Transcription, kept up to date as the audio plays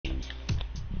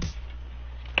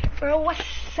Bro, what's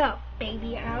up,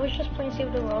 baby? I was just playing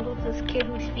Save the World with this kid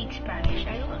who speaks Spanish.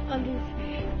 I don't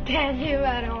understand him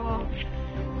at all.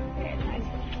 I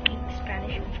speak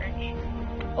Spanish and French.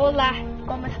 Hola,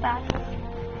 ¿cómo estás?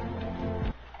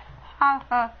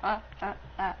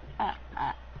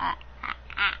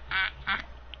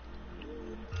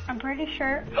 I'm pretty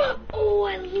sure. Oh,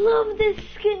 I love this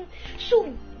skin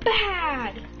so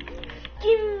bad.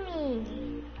 Give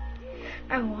me.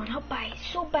 I wanna buy it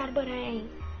so bad, but I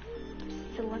ain't.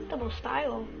 Selectable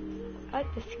style. I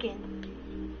like the skin.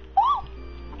 Oh,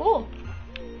 cool.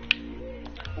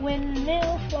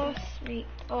 Windmill floss street.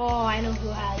 Oh, I know who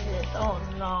has this. Oh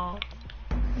no.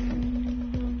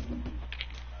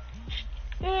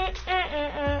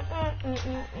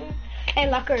 Hey,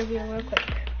 locker review real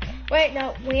quick. Wait,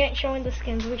 no, we ain't showing the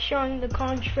skins. We're showing the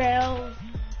contrails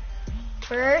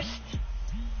first.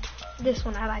 This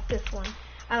one, I like this one.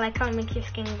 I like how it makes your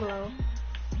skin glow.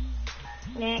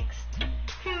 Next.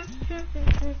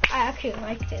 I actually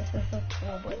like this. This looks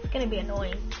cool, but it's gonna be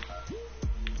annoying.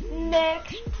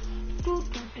 Next.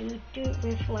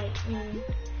 With lightning.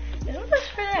 Isn't this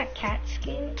for that cat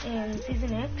skin in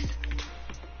Season X?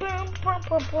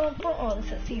 Oh,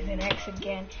 this is Season X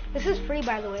again. This is free,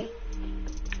 by the way.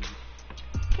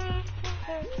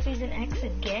 Season X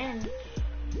again.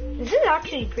 This is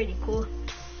actually pretty cool.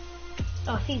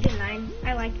 Oh, Season 9.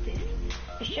 I like this.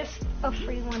 It's just a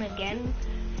free one again.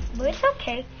 But it's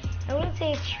okay. I wouldn't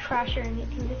say it's trash or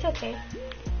anything. It's okay.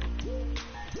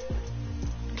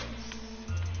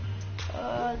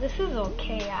 This is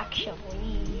okay,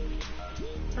 actually.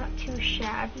 Not too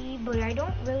shabby, but I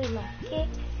don't really like it.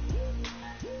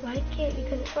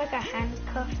 Because it's like a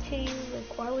handcuff to you.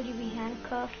 Like, why would you be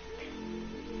handcuffed?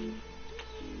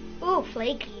 Ooh,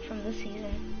 flaky from this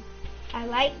season. I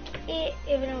like it,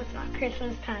 even though it's not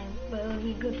Christmas time, but it would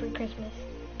be good for Christmas.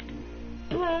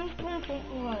 Boom, boom, boom.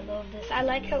 Oh, I love this. I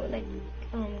like how it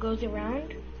goes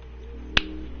around.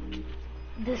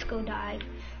 Disco dive.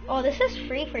 Oh, this is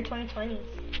free for 2020.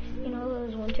 You know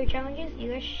those winter challenges?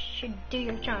 You guys should do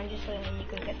your challenges so that you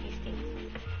can get these things.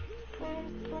 Boom,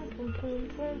 boom, boom,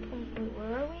 boom, boom, boom. Wait,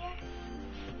 where are we at?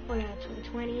 Oh yeah,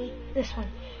 2020. This one.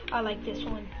 I like this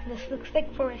one. This looks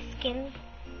like for a skin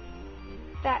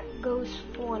that goes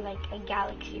for like a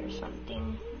galaxy or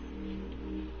something.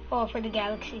 Oh, for the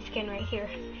galaxy skin right here.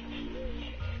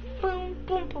 Boom,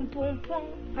 boom, boom, boom, boom.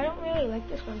 I don't really like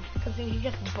this one because it's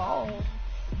just balls.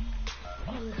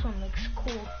 Oh, this one looks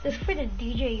cool. This is for the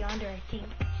DJ Yonder, I think.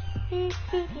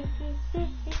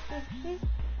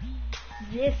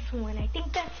 This one, I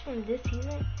think that's from this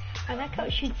season. I like how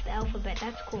it shoots the alphabet.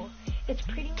 That's cool. It's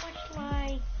pretty much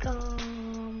like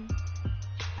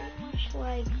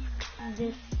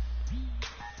this.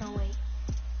 No wait.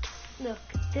 Look,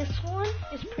 this one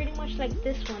is pretty much like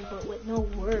this one, but with no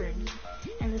words.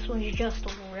 And this one's just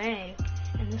red,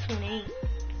 and this one ain't.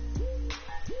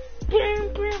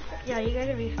 Yeah, you guys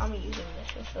already saw me using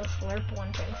this. It's the Slurp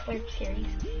one for the Slurp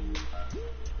series.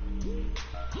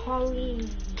 Holly.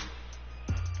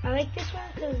 I like this one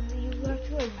because you have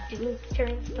to like do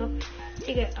certain stuff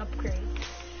to get upgrades.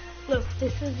 Look,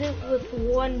 this is it with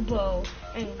one bow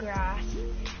and grass.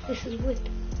 This is with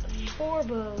 4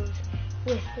 bows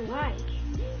with light.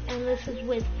 And this is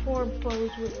with 4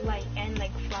 bows with light and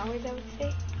like flowers, I would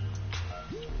say.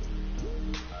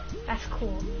 That's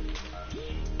cool.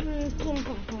 Boom, boom,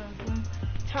 boom, boom, boom.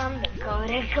 Time to go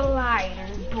to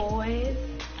gliders, boys.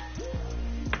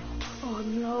 Oh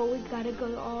no, we gotta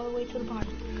go all the way to the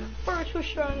bottom. First, we're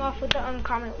starting off with the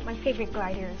uncommon, my favorite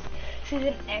gliders.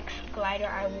 Season X glider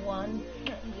I won.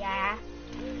 Yeah.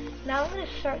 Now I'm gonna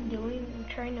start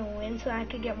trying to win so I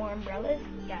could get more umbrellas.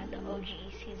 Yeah, the OG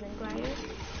season glider.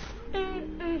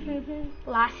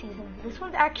 Last season. This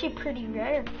one's actually pretty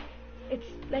rare. It's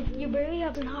like you barely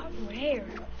have not rare.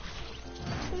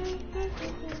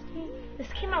 This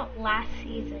came out last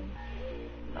season.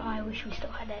 Oh, I wish we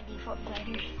still had that default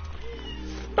glider.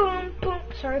 Boom, boom.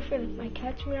 Sorry for my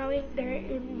cats meowing. They're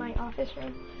in my office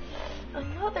room.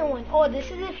 Another one. Oh,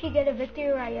 this is if you get a victory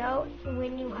royale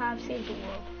when you have saved the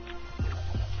world.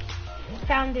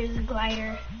 Founder's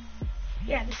glider.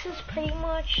 Yeah, this is pretty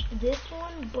much this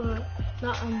one, but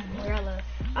not umbrella.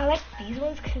 I like these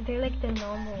ones because they're like the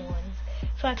normal ones.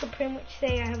 So I could pretty much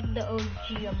say I have the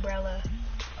OG umbrella.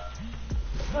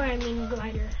 Or I mean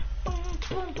glider. Boom,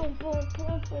 boom, boom, boom, boom,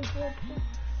 boom, boom, boom.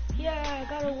 Yeah, I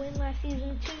got a win last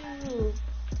season too.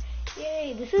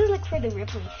 Yay, this is like for the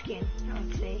Ripley skin, I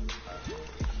would say.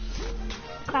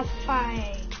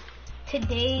 Classified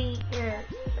today, or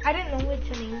I didn't know what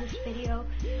to name this video,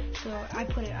 so I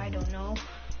put it I don't know.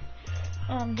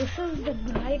 This is the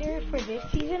glider for this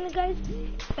season, guys.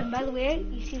 And by the way,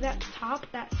 you see that top,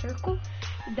 that circle?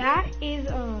 That is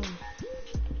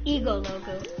Ego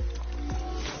logo.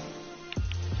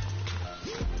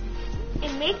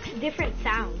 It makes different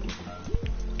sounds.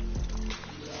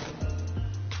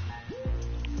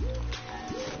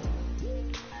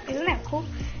 Isn't that cool?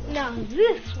 Now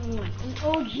this one, an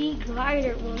OG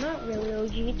glider. Well, not really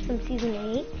OG. It's from season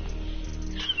 8.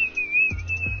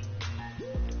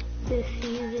 This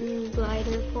season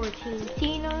glider for Team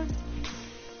Tina.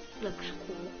 Looks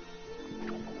cool.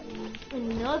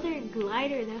 Another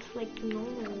glider that's like the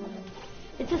normal one.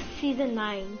 It's a season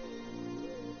 9.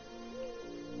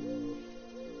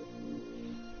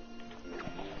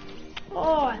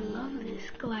 Oh, I love this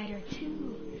glider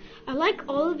too. I like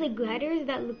all of the gliders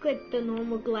that look like the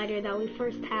normal glider that we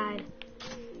first had.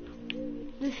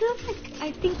 This is like,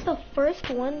 I think the first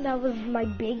one that was my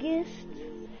biggest.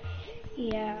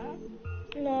 Yeah.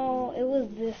 No, it was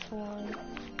this one.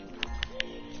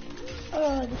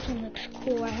 Oh, this one looks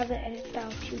cool. I have the edit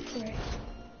style too for it.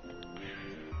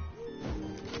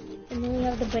 And then we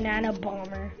have the banana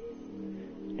bomber.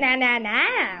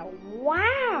 Nah.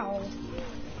 Wow.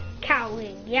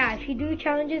 Cowling. Yeah, if you do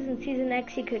challenges in Season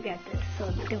X, you could get this.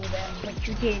 So do them, but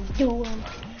you didn't do them.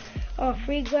 Oh,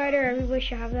 free glider. Everybody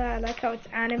should have that. I like how it's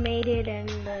animated and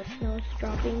the snow's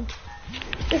dropping.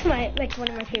 This is one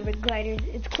of my favorite gliders.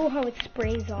 It's cool how it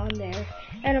sprays on there.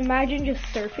 And imagine just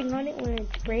surfing on it when it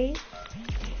sprays.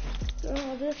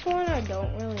 Oh, this one I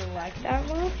don't really like that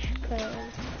much because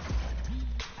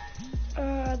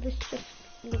this just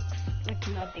looks like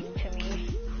nothing to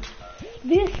me.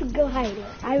 This glider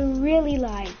I really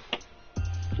like.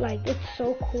 Like, it's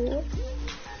so cool.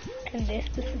 And this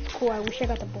is cool. I wish I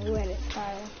got the blue edit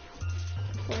style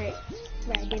for it.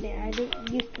 But I didn't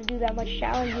used to do that much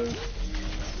challenges.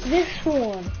 This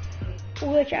one,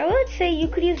 which I would say you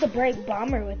could use the bright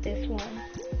bomber with this one,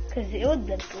 because it would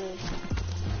look good.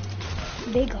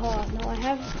 Big haul. No, I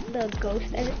have the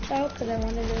ghost edit style because I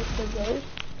wanted it to ghost.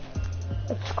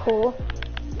 It's cool.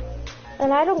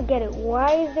 And I don't get it.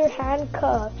 Why is there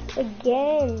handcuffs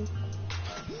again?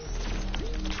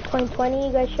 2020,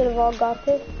 you guys should have all got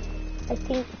this. I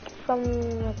think from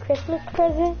a Christmas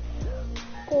present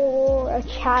or a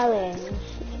challenge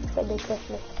for the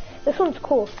Christmas. This one's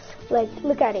cool. Like,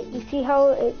 look at it. You see how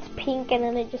it's pink and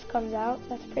then it just comes out?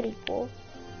 That's pretty cool.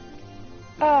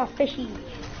 Ah, fishy.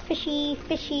 Fishy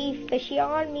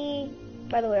on me.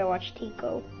 By the way, I watched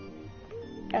Tico.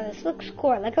 Yeah, this looks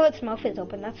cool. I like how its mouth is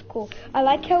open. That's cool. I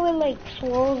like how it, like,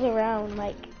 swirls around.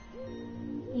 Like,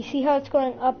 you see how it's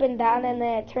going up and down and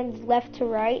then it turns left to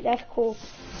right? That's cool.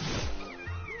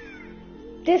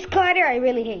 This glider I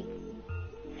really hate.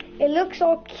 It looks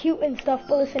all cute and stuff,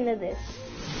 but listen to this.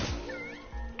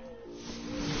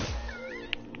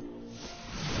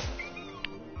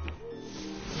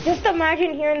 Just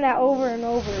imagine hearing that over and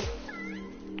over.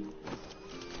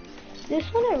 This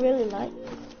one I really like.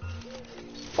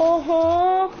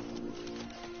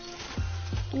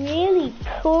 Really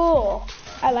cool.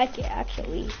 I like it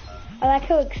actually. I like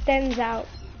how it extends out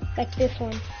like this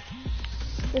one.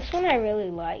 This one I really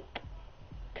like.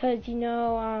 Cause you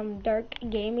know, Dark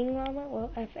Gaming Llama,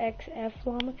 well, FXF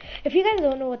Llama. If you guys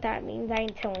don't know what that means, I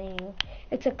ain't telling you.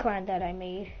 It's a clan that I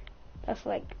made. That's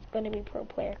like gonna be pro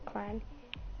player clan.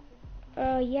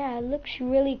 Yeah, it looks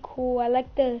really cool. I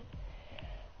like the,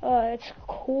 it's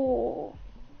cool.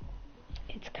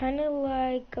 It's kind of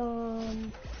like,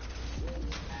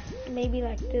 maybe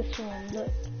like this one. Look,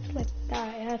 it's like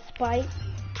that. It has spikes.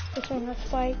 This one has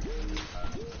spikes.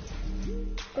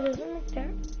 It doesn't make that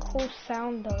cool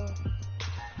sound though.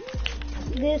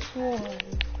 This one,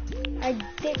 I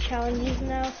did challenges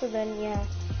now, so then yeah,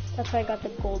 that's why I got the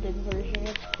golden version.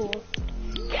 It's cool.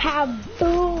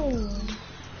 Kaboom!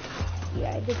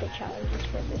 Yeah, I did the challenges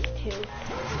for this too.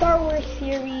 Star Wars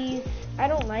series, I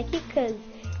don't like it because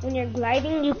when you're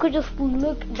gliding, you could just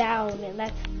look down, and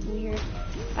that's weird.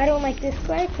 I don't like this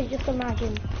glide because just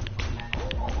imagine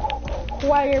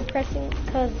while you're pressing,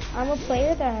 because I'm a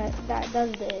player that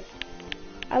does this.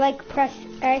 I like press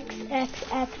X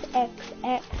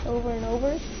over and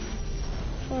over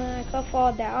when I can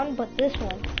fall down, but this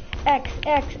one, X,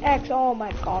 oh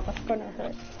my god, that's gonna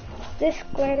hurt. This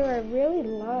glider I really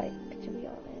like, to be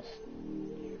honest.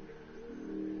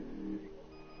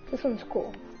 This one's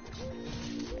cool.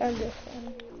 And this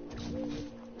one.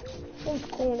 This one's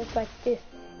cool and it's like this,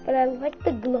 but I like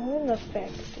the glowing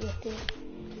effect with it.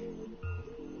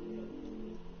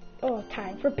 Oh,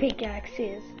 time for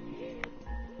pickaxes.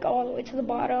 Go all the way to the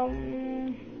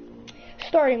bottom.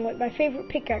 Starting with my favorite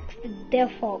pickaxe, the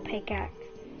default pickaxe.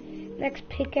 Next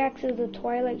pickaxe is the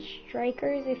Twilight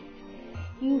Strikers. If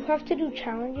You have to do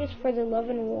challenges for the Love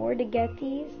and War to get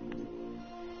these.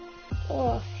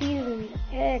 Oh, Season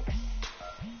X.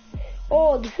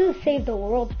 Oh, this is a Save the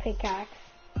World pickaxe.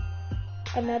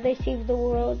 Another Save the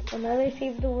World, another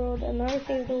Save the World, another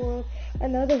Save the World,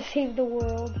 another Save the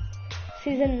World.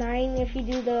 Season 9, if you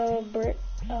do the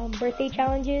birthday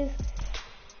challenges.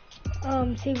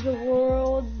 Save the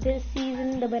World. This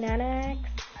season, the Banana Axe.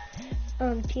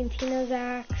 Tina's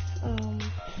Axe.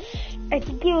 I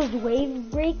think it was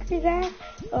Wave Breaker's Axe.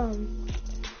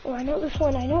 Oh, I know this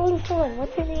one.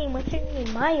 What's her name?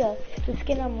 Maya. The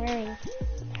skin I'm wearing.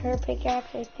 Her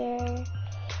pickaxe right there.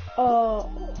 Oh,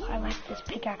 I like this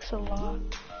pickaxe a lot.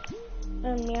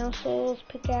 And Meowscles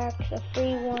pickaxe, a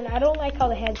free one. I don't like how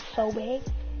the head's so big.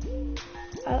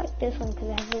 I like this one because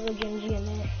it has a little Gingy in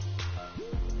there.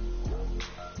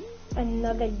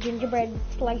 Another gingerbread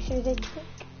slicers, I think.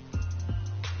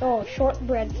 Oh,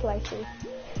 shortbread slicers.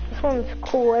 This one's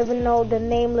cool, even though the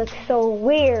name looks so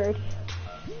weird.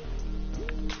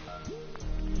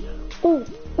 Ooh,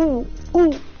 ooh,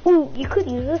 ooh, ooh. You could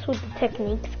use this with the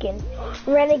Technique skin.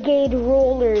 Renegade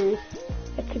rollers.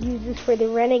 I could use this for the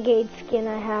Renegade skin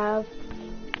I have.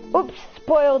 Oops,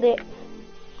 spoiled it.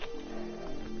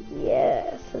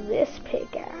 Yes, this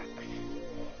pickaxe.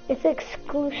 It's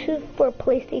exclusive for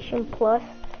PlayStation Plus.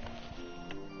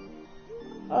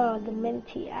 The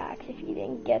Minty Axe. If you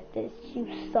didn't get this, you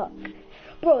suck.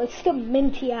 Bro, it's the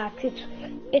Minty Axe.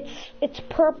 It's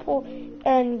purple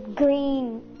and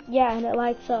green. Yeah, and it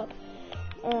lights up.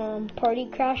 Party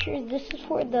Crashers. This is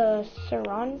for the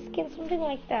Saran skin, something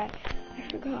like that. I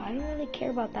forgot. I don't really care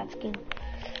about that skin.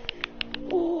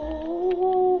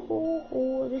 Oh,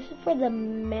 this is for the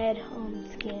Medhum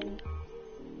skin.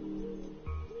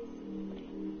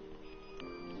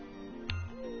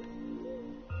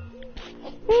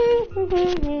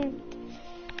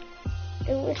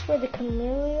 It was for the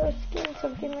Camellia skin,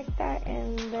 something like that,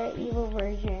 and the evil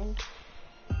version.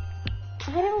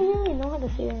 I don't really know how to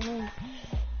say their name.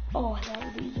 Oh, I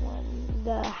love these ones.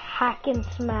 The Hack and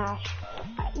Smash.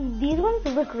 These ones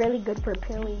look really good for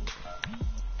Pilly.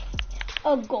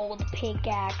 A gold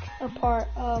pickaxe, a part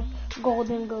of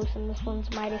Golden Ghost, and this one's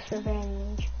Midas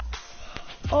Revenge.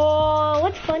 Oh,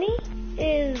 what's funny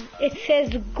is it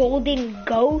says Golden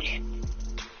Ghost,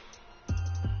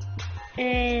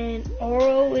 and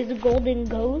Oro is a Golden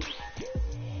Ghost.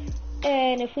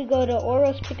 And if we go to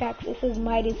Oro's pickaxe, this is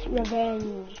Midas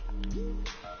Revenge.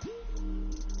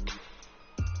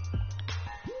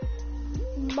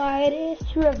 Midas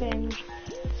Revenge.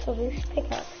 So this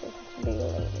pickaxe is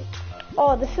related.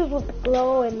 Oh, this is with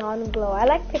glow and non-glow. I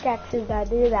like pickaxes that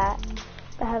do that.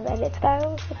 That have edit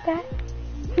styles like that.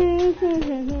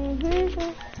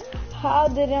 How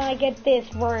did I get this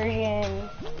version?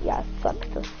 Yeah, sucks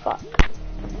to suck.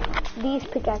 These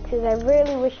pickaxes, I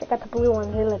really wish I got the blue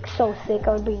ones. They look so sick.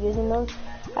 I would be using those.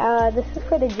 This is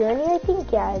for the journey, I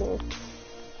think. Yeah, it is.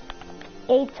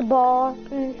 8 ball.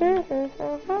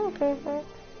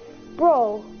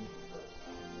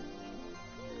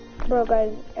 Bro,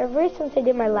 guys, ever since I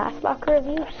did my last locker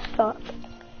review, sucked.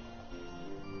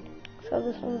 So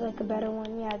this one's like a better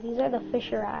one. Yeah, these are the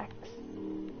Fisher Axe.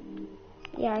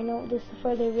 Yeah, I know this is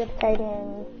for the Riptide.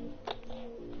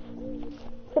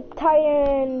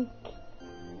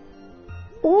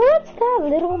 What's that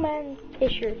little man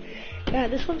Fisher? Yeah,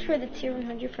 this one's for the tier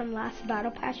 100 from last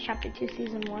Battle Pass, Chapter 2,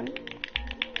 Season 1.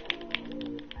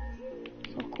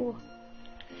 So cool.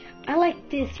 I like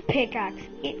this pickaxe.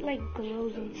 It like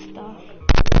glows and stuff.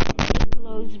 It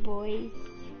glows, boys.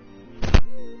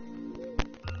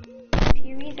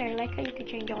 Series, I like how you can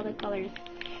change all the colors.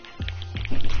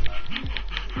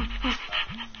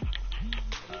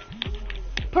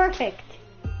 Perfect.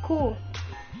 Cool.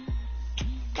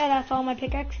 Yeah, that's all my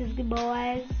pickaxes, good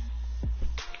boys.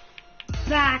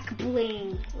 Back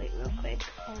bling. Wait, real quick.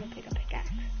 I want to pick a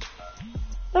pickaxe.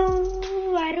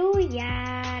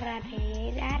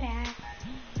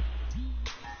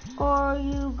 Are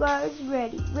you guys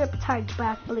ready? Riptide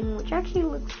back bling, which actually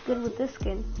looks good with this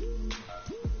skin.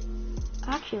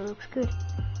 Actually looks good.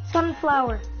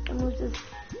 Sunflower. It moves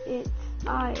its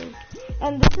eyes.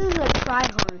 And this is a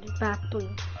tryhard back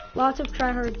bling. Lots of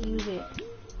tryhards use it.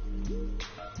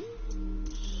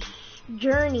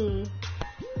 Journey.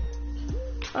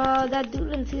 That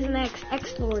dude in Season X,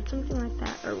 X-Lord, something like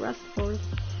that, or Rust Lord.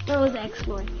 No, it was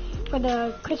X-Lord. For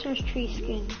the Christmas tree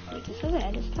skin. Wait, this is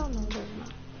it, just tell them there's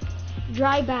not.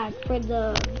 Dry bag for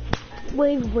the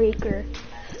Wave Breaker.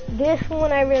 This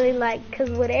one I really like, because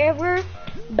whatever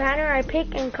banner I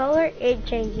pick and color, it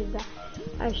changes that.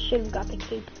 I should have got the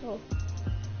cape though.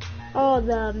 Oh,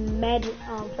 the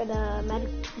for the med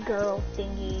girl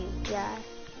thingy, yeah.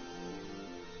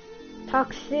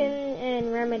 Toxin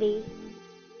and Remedy.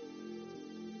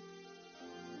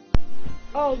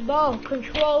 Oh no,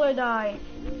 controller died.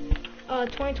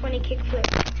 2020 kickflip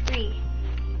free.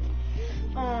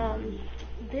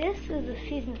 This is a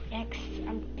season X,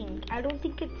 I don't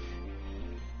think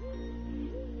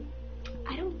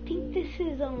this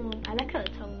is, I like how the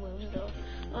tongue moves though.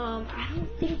 I don't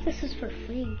think this is for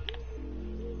free.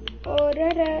 Oh,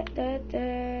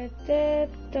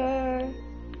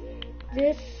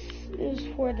 This is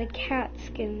for the cat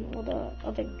skin, or the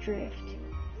other drift.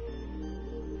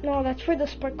 No, that's for the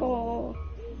sparkle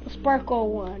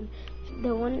one.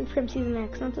 The one from season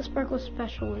X, not the sparkle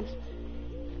specialist.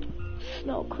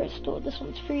 Snow crystal, this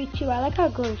one's free too. I like how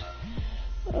it goes.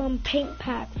 Paint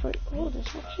pack for, oh, this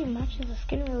actually matches the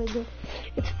skin really good.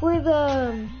 It's for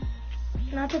the,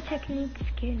 not the technique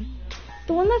skin.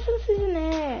 The one that's in season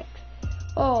X.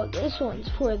 Oh, this one's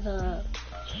for the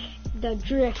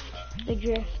drift.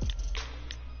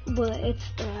 But it's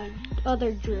the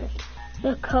other drift.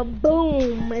 The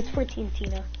kaboom! It's for Team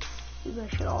Tina. You guys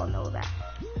should all know that.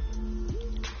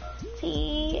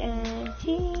 Tina.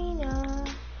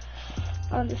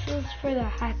 Oh, this is for the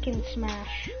hack and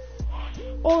smash.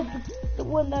 Oh, the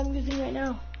one that I'm using right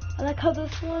now. I like how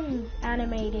this one's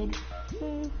animated.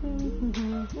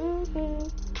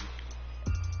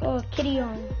 Oh, Kitty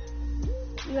on.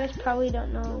 You guys probably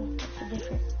don't know what's the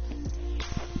difference.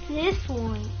 This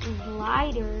one is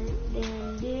lighter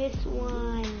than this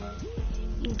one,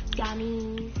 you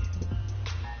dummies.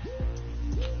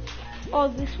 Oh,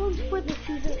 this one's for the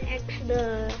season X,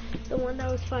 the one that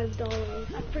was $5.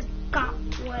 I forgot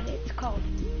what it's called.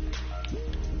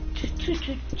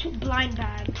 Blind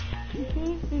bag.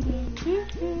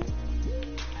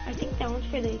 I think that one's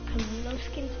for the Camino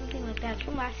skin, something like that. It's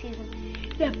from last season.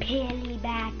 The Pally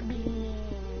back bling.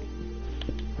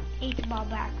 8-ball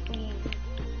back bling.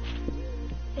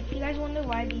 If you guys wonder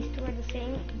why these two are the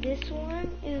same, this one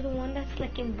is the one that's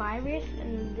like in virus,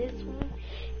 and this one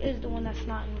is the one that's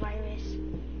not in virus.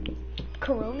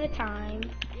 Corona time.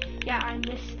 Yeah, I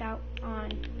missed out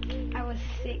on. I was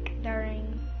sick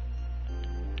during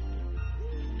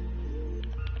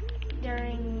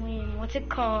when, what's it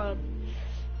called?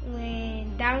 What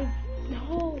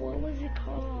was it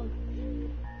called?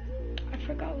 I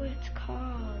forgot what it's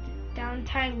called.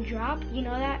 Downtime drop. You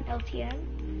know that LTM?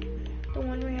 The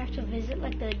one where you have to visit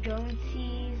like the drone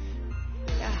seas.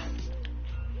 Yeah.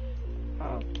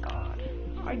 Oh god.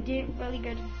 I didn't really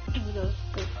get to do those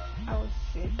because I was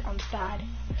sick. I'm sad.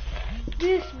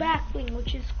 This back bling,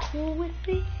 which is cool with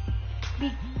it.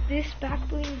 This back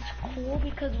bling is cool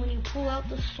because when you pull out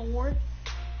the sword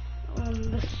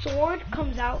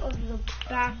comes out of the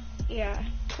back. Yeah,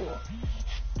 cool.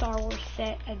 Star Wars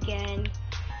set again.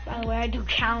 By the way, I do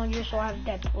challenges, so I have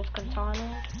Deadpool's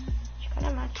katana. Kind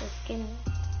of match the skin.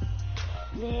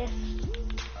 This,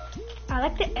 I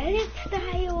like the edit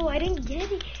style. I didn't get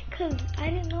it because I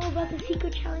didn't know about the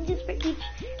secret challenges for each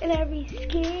and every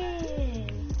skin.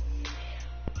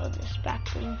 So this back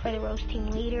bling for the roast team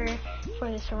leader, for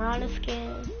the Serrano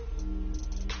skin.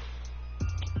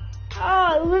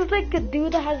 Oh, it looks like a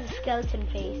dude that has a skeleton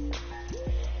face.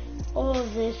 Oh,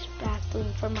 this back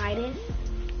bling for Midas.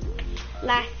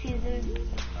 Last season.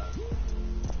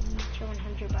 Tier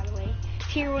 100, by the way.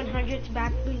 Tier 100's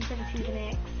back bling from season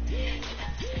X.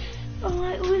 Oh,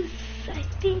 it was, I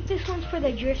think this one's for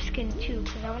the drift skin too,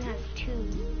 because that one has 2.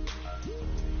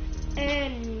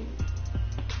 And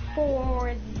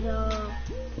for the,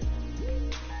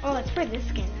 oh, it's for this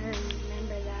skin. I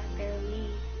remember that barely.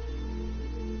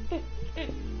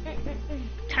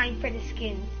 Time for the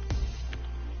skins.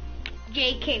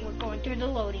 JK, we're going through the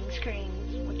loading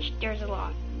screens, which there's a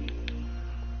lot.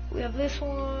 We have this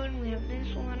one, we have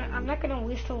this one. I'm not gonna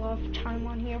waste a lot of time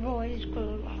on here, boys,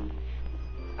 because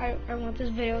I want this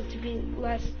video to be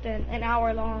less than an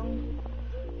hour long.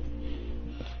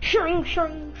 Shring.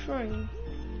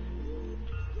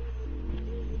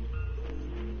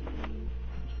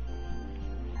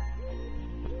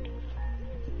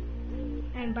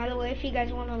 And by the way, if you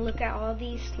guys want to look at all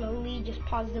these slowly, just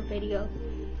pause the video.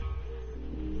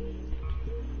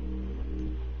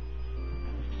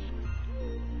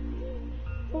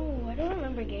 Oh, I don't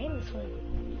remember getting this one.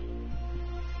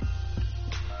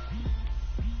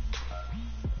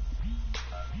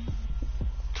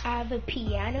 I have a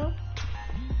piano.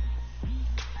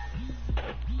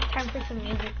 Time for some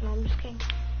music. No, I'm just kidding.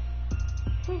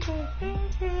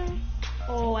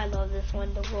 Oh, I love this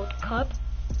one, the World Cup.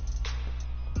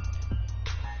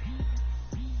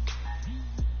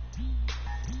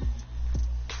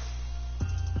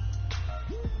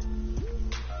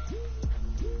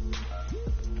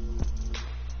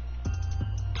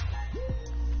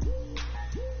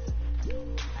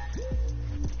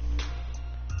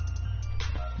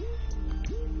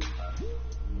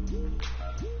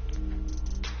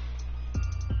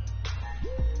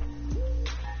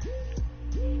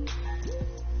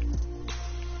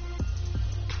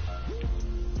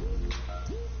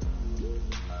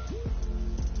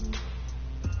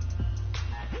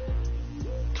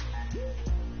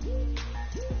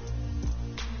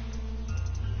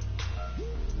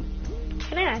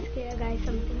 guys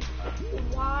something.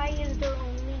 Why is there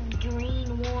only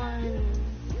green ones?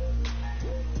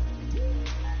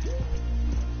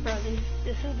 Bro,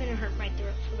 this is gonna hurt my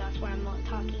throat, so that's why I'm not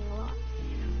talking a lot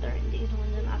during these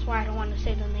ones, and that's why I don't want to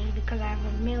say the name because I have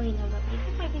a million of them. You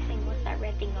guys might be saying, what's that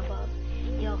red thing above?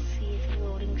 You'll see it's a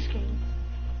loading screen.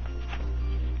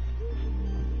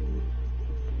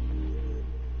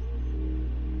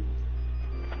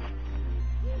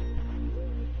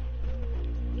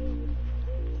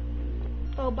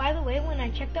 Oh, by the way, when I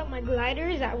checked out my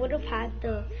gliders, I would have had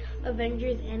the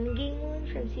Avengers Endgame one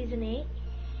from Season 8.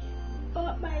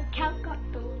 But my account got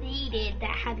deleted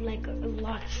that had like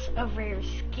lots of rare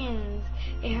skins.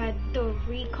 It had the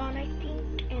Recon, I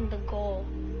think, and the Goal.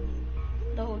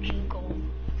 The OG Goal.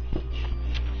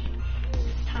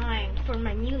 It's time for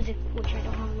my music, which I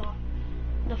don't have a lot.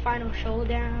 The Final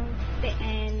Showdown, the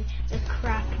End, the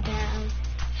Crackdown,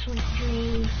 Sweet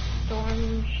Dreams,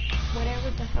 Storm, whatever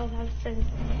the hell that says.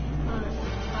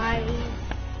 Ice,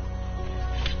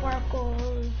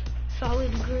 Sparkles,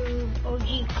 Solid Groove,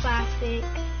 OG Classic,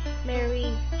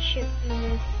 Mary,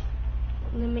 Shipness,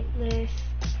 Limitless,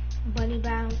 Bunny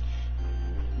Bounce,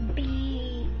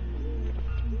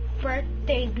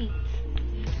 Birthday Beats.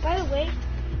 By the way,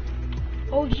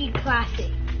 OG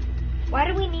Classic. Why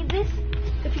do we need this?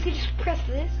 If you could just press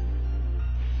this.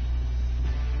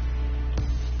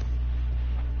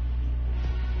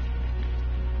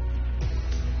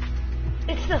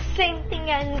 It's the same thing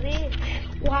as this.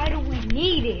 Why do we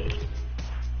need it?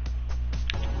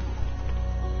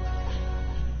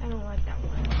 I don't like that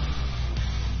one.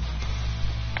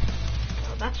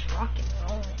 Oh, that's rock and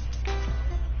rolling.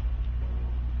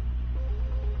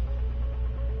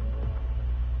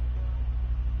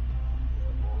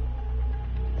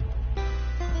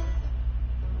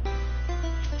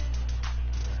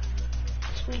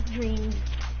 Sweet Dreams.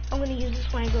 I'm gonna use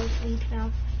this when I go to sleep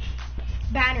now.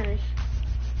 Banners.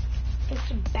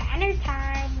 It's banner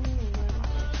time.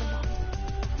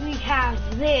 We have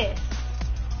this.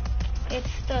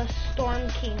 It's the Storm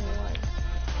King one.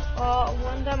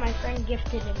 One that my friend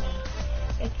gifted to me.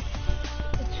 It's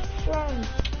from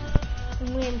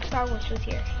when Star Wars was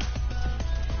here.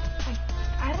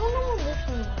 I don't know what this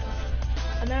one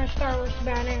was. Another Star Wars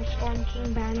banner, Storm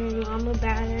King banner, Llama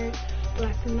banner,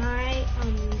 Black Knight,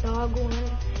 Dog one,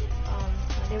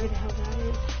 whatever the hell that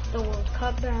is. The World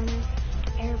Cup banner.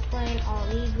 Airplane,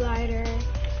 Ali glider,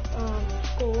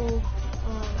 Skull,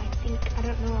 I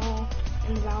don't know,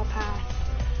 and the Battle Pass,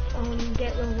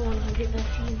 get level 100 this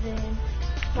season,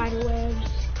 Spiderwebs,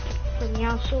 from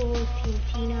Yasuo, Team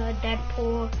Tina,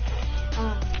 Deadpool,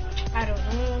 I don't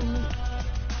know,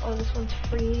 oh, this one's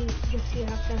free, just you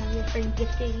have to have your friend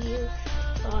gifted you,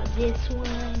 this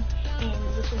one,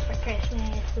 and this one's for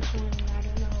Christmas, this one I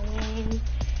don't know when,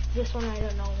 this one I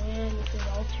don't know when, this is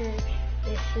Altered.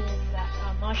 This is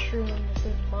a mushroom, this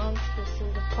is monks, this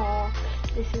is a paw,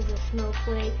 this is a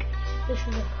snowflake, this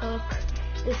is a hook,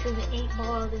 this is an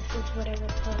 8-ball, this is whatever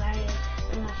the hell that is,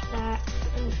 and that's that.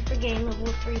 And this is for getting level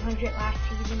 300 last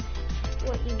season.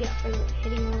 What you get for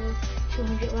hitting level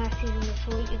 200 last season. This is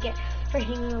what you get for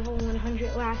hitting level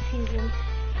 100 last season.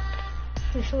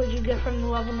 This is what you get from the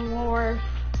level war.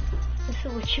 This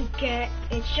is what you get.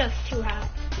 It's just 2 hats,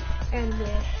 and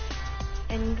this,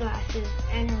 and glasses,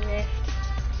 and a rift.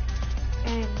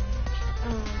 And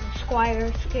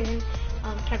Squire skin,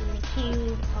 Kevin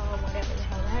McHugh, whatever the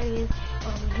hell that is,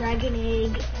 Dragon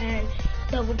Egg, and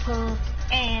Double Pump,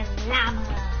 and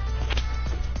Llama.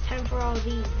 Time for all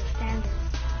these, the standards.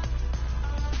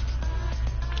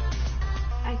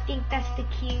 I think that's the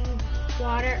cube.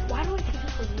 Water. Why do I think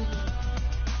this is easy?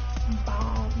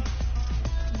 Bomb.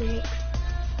 Bricks.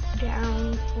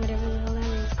 Down. Whatever the hell that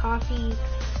is. Coffee.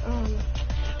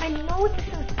 I know what this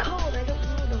is called. I don't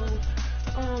know though.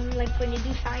 Like when you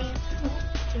do science,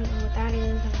 I don't know what that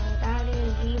is. I know what that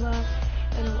is. Viva,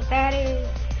 I know what that is.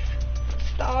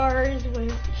 Stars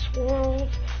with swirls.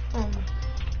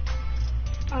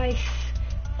 Ice.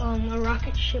 A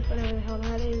rocket ship, whatever the hell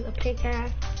that is. A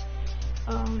pickaxe.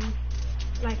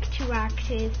 Like 2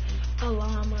 axes. A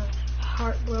llama.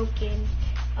 Heartbroken.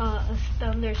 A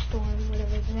thunderstorm,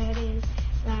 whatever that is.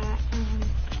 That.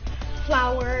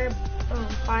 Flower.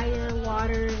 Fire,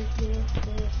 water,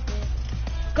 this.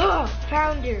 God,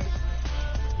 founder.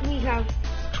 We have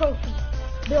trophy,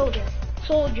 builder,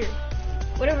 soldier,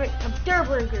 whatever, a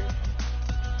Durburger,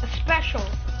 a special.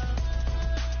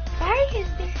 Why is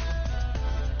this?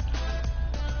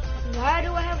 Why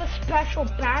do I have a special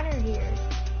banner here?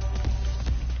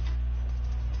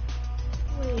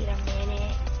 Wait a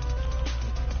minute.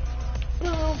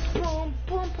 Boom, boom,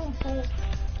 boom, boom, boom.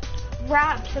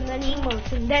 Raps and then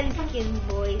emotes and then skins,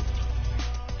 boys.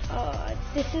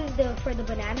 This is for the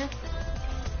banana,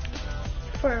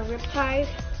 for Riptide,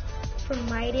 for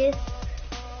Midas.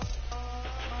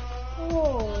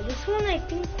 Oh, this one I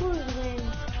think was when,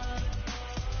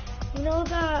 you know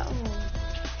that,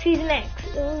 Season X,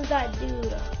 it was that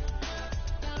dude.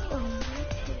 What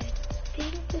did I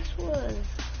think this was?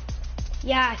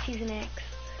 Yeah, Season X.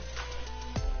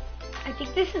 I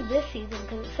think this is this season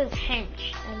because it says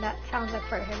hench, and that sounds like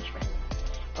for a henchman.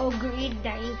 Oh, greed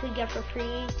that you could get for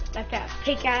free, like that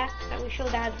pickaxe that we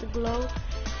showed that has the glow.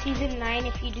 Season 9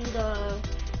 if you do the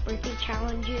birthday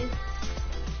challenges.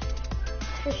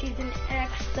 For Season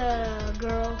X, the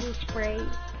girl who sprays.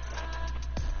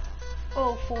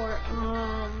 Oh, for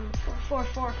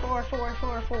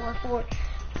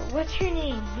what's her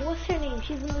name? What's her name?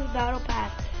 She's in this battle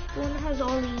pass. The one that has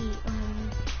all the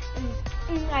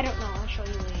I don't know. I'll show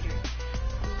you later.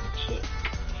 Chick.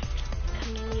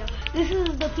 Camellia. This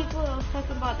is the people I was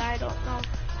talking about that I don't know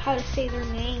how to say their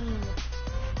name.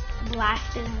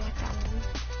 Blasted and like that one.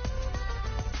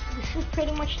 This is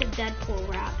pretty much the Deadpool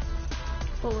rap,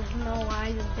 but with no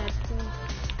eyes of Deadpool.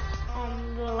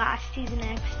 The last Season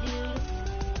X dude.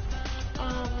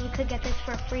 You could get this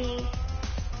for free.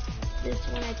 This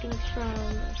one I think is from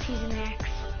Season X.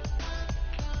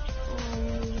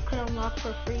 You could unlock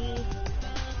for free.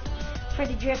 For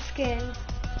the drift skin,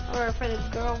 or for the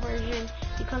girl version,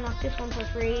 you can unlock this one for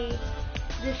free.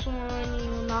 This one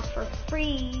you unlock for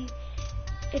free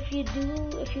if you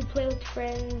play with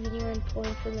friends and you earn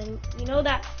points, and then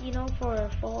for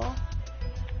fall.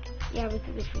 Yeah, we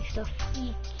could get free stuff.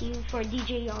 EQ for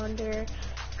DJ Yonder.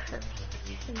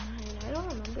 I don't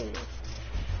remember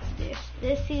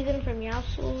this season from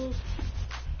Yasuo's.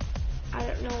 I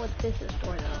don't know what this is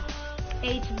for though.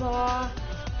 H-Ball,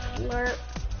 Slurp.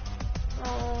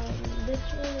 This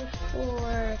one is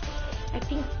for, I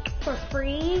think, for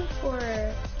free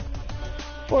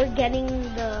for getting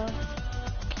the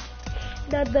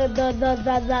I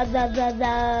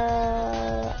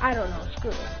don't know.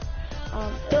 Screw it.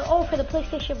 For the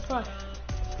PlayStation Plus,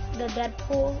 the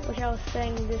Deadpool, which I was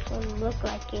saying this one looked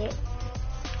like it,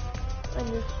 and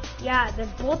this, yeah, they're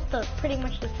both pretty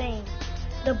much the same.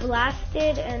 The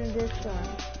Blasted and this one,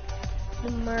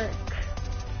 the Merc.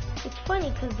 It's funny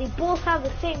because they both have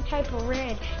the same type of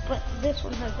red, but this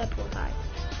one has Deadpool's eyes.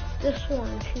 This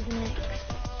one is next.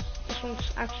 This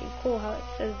one's actually cool how it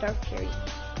says Dark Fury.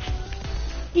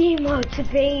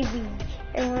 Emote baby.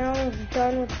 And we're almost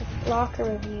done with this locker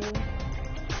review.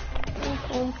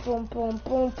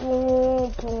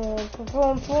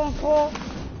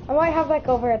 I might have like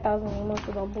over 1,000 emotes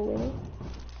without bullying.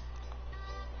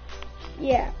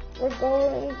 Yeah, we're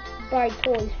going to buy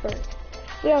toys first.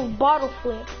 We have Bottle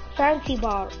Flip, Fancy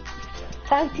Bottle,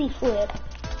 Fancy Flip.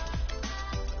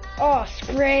 Oh,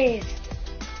 Sprays,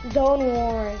 Zone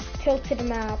Wars, Tilted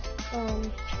Map.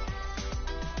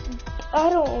 I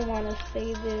don't want to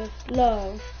say this.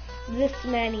 Love, This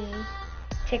Many,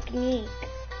 Technique,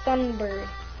 Sunbird.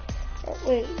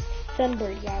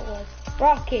 Sunbird, yeah, it was.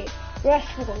 Rocket,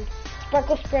 Rustford,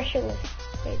 Sparkle Specialist.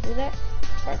 Wait, did that?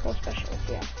 Sparkle Specialist,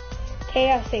 yeah.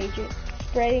 Chaos Agent,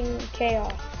 Spreading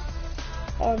Chaos.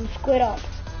 Squid Up,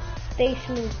 Stay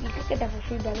Smooth. You can get that for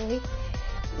free, by the way.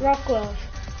 Rock Glove,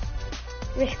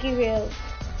 Risky Rails,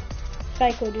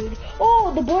 Psycho Dude.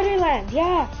 Oh, the Borderlands.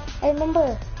 Yeah, I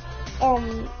remember.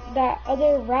 That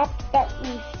other rap that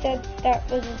we said that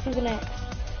was in Season X.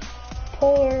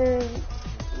 Polar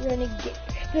Renegade.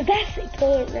 Does that say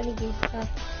Polar Renegade?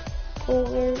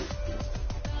 Polar.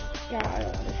 Yeah, I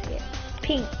don't want to say it.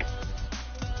 Pink.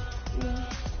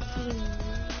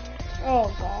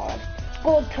 Oh God.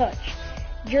 Gold Touch,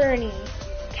 Journey,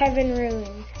 Kevin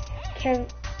Runes, I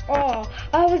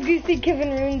was gonna say Kevin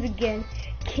Runes again,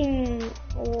 King,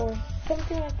 or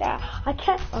something like that. I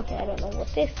don't know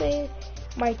what this is.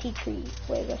 Mighty Tree.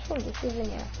 Wait, that's from this season,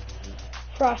 yeah.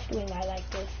 Frostwing, I like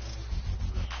this.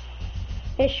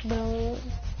 Fishbone,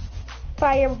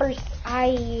 Fireburst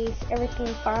Ice,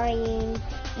 Everything Fine,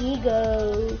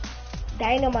 Ego,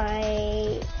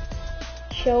 Dynamite,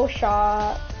 Chill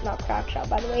Shot, not Crack Shot,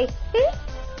 by the way.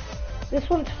 This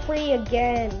one's free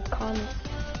again.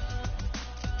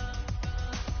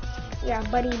 Yeah,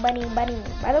 buddy. By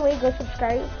the way, go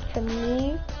subscribe to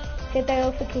me, hit that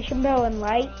notification bell, and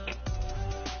like.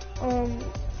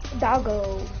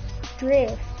 Doggo,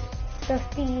 Drift,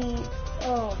 Dusty.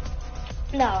 Oh,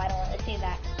 no, I don't want to say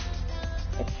that.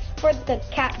 It's for the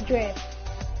cat Drift.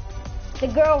 The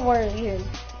girl version,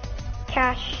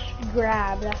 Cash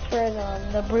Grab. That's for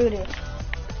the Brutus.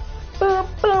 Boom,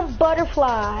 boom,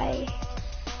 Butterfly,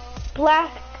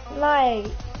 Black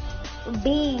Knight,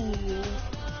 Bees,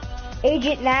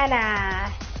 Agent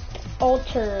Nana,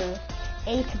 Alter,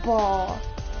 8-ball.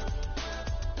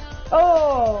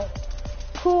 Oh,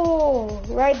 cool.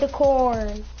 Ride the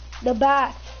corn. The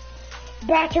bats.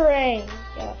 Batarang.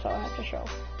 Yeah, that's all I have to show.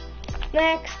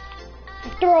 Next,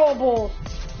 throwables.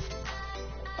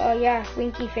 Oh yeah,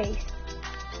 winky face.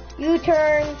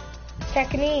 U-turn.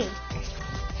 Technique.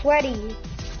 Sweaty.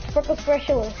 Sprinkle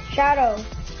Specialist. Shadow.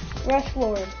 Rust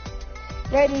Lord.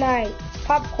 Red Knight.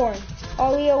 Popcorn.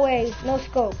 Ollie away. No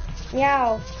scope.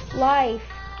 Meow. Life.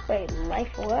 Wait,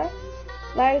 life what?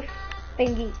 Life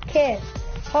thingy. Kiss.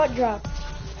 Hot drop.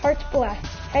 Heart splash.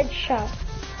 Headshot.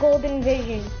 Golden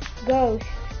vision. Ghost.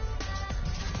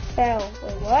 Spell.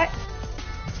 Wait, what?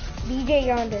 DJ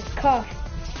Yonder. Cuff.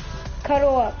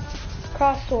 Cuddle up.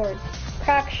 Cross sword.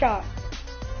 Crack shot.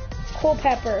 Cool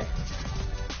pepper.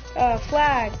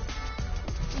 Flag.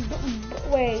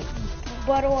 Wait.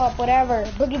 Bottle up. Whatever.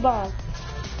 Boogie bomb.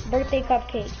 Birthday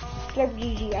cupcake. Slurp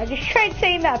GG. I just tried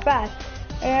saying that fast.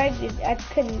 And I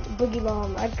couldn't. Boogie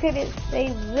bomb. I couldn't say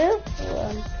this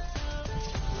one.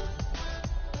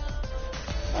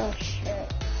 Oh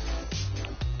shit.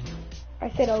 I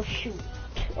said oh shoot.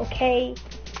 Okay.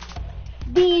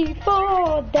 D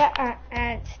for the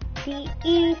ants.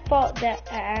 D-E for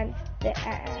the ants. The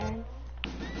ants.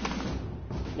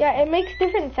 Yeah, it makes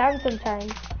different sounds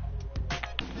sometimes.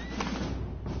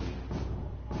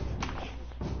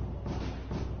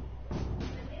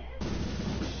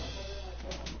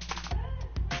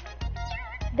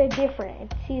 They're different.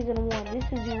 It's season 1. This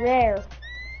is rare.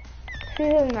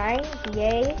 Season 9,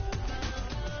 yay.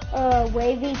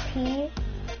 Wavy Tea.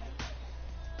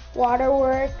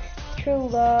 Waterworks. True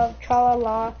Love.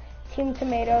 Tra-la-la. Team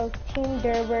Tomatoes. Team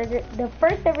Durburger. The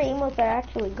first ever emotes I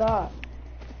actually got.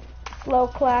 Slow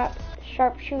Clap.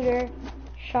 Sharpshooter.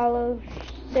 Shallow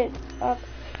Sit Up.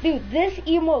 Dude, this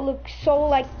emote looks so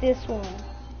like this one.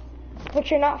 But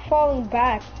you're not falling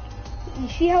back. You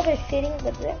see how they're sitting?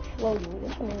 But that's slowly.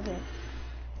 This one isn't.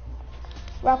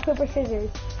 Rock, paper,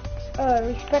 scissors.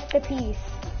 Respect the peace.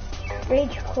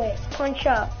 Rage quit. Punch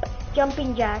up.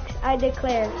 Jumping jacks. I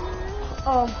declare.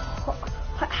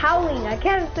 Howling. I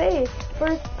can't say it.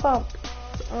 First pump.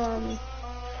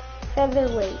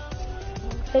 Featherweight.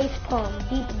 Face palm.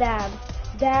 Deep dab.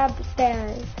 Dab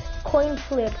stance. Coin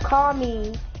flip. Call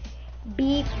me.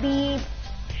 Beep beep.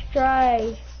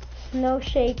 Stride. Snow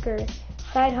shaker.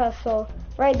 Side hustle.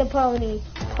 Ride the pony.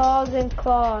 Paws and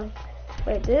claws.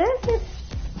 Wait, this is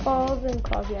paws and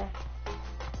claws, yeah.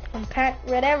 And pat,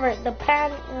 whatever. The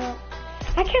pat,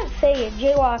 I can't say it.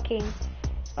 Jaywalking.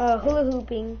 Hula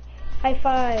hooping. High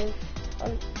five.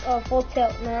 Full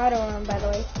tilt. Naruto run, by the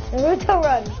way. Naruto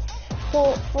run.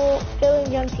 Full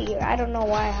filling jump to you. I don't know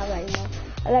why I have that emote.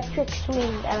 Electric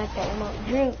swing. I like that emote.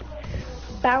 Droop.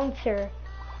 Bouncer.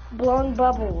 Blowing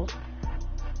bubbles.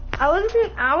 I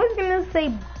was gonna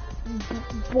say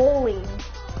bowling.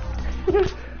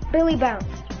 Billy bounce.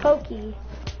 Pokey.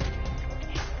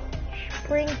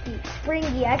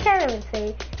 Springy. I can't even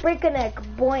say. Break a neck.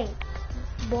 Boink.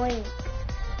 Boink.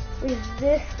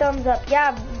 Resist thumbs up.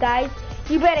 Yeah, guys,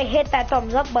 you better hit that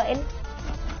thumbs up button.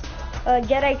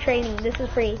 Jedi training. This is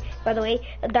free, by the way.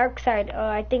 The dark side.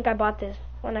 I think I bought this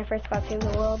when I first got Save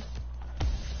the World.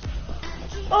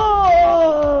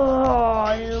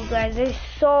 Oh, you guys are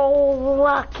so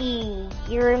lucky.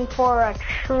 You're in for a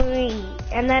treat.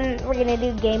 And then we're gonna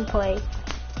do gameplay.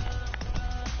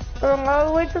 Going all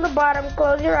the way to the bottom.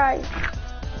 Close your eyes.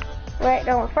 Right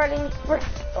now we're farting.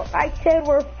 I said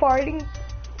we're farting.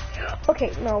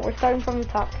 Okay, no, we're starting from the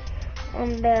top.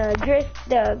 The drift,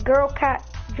 the girl cat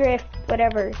drift,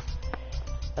 whatever.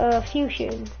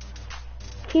 Fusion,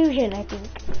 I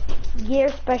think. Gear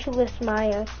specialist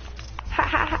Maya. Ha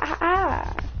ha ha ha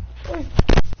ha.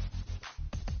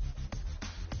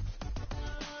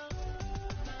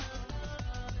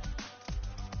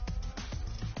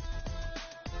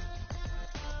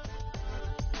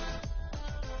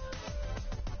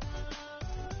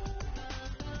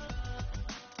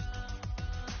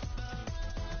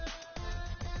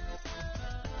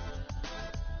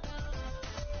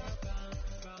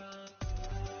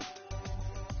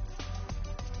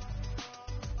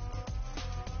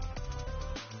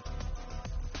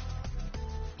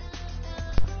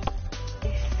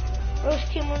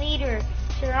 Roast Team Leader,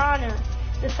 Serana,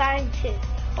 The Scientist,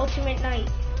 Ultimate Knight,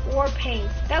 Warpaint.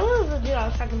 That was the dude I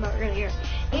was talking about earlier.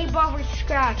 8-Ball vs.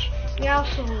 Scratch,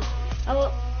 Meowsable,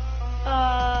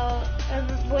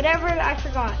 whatever, I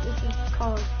forgot this is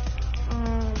called.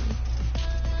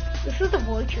 This is the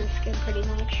Voyager skin pretty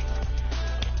much.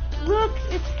 Look,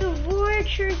 it's the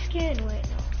Voyager skin. Wait,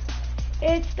 no.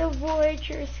 It's the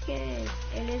Voyager skin.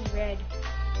 It is red.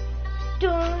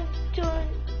 Dun, dun,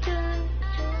 dun,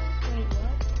 dun. Wait,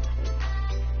 what?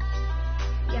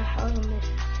 tells him this.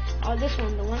 Oh, this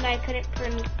one, the one that I couldn't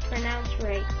pronounce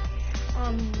right.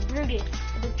 Brutus,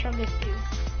 the Chungus dude.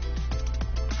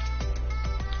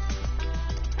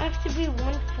 I have to be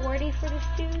 140 for this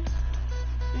dude?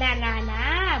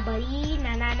 Nah, buddy.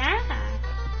 Nah.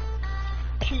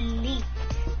 Please.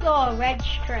 Oh, Red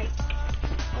Stripe.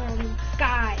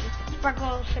 Sky.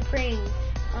 Sparkle Supreme.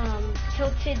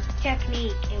 Tilted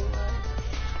Technique. It was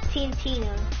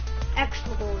Tintina.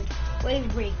 X-Lord.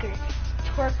 Wavebreaker.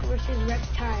 Torque versus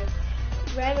Reptile.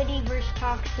 Remedy versus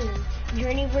Toxin.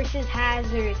 Journey versus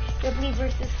Hazard. Ripley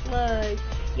versus Sludge.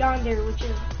 Yonder, which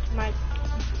is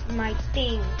my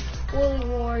thing. Woolly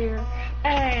Warrior.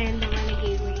 And the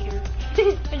Renegade Raider. I'm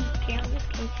just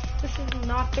kidding. This is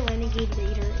not the Renegade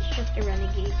Raider. It's just a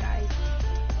Renegade, guys.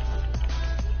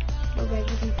 So guys,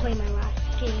 you can play my last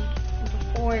game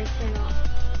before it's off.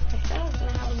 I said I was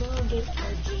gonna have a little game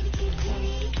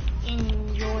and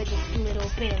enjoy this little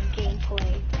bit of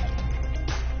gameplay.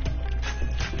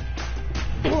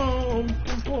 Boom.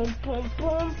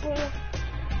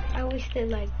 I wasted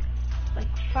like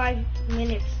 5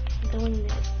 minutes doing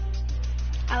this.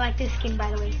 I like this skin, by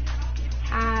the way.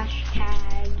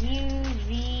 #UV.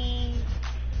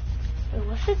 Wait,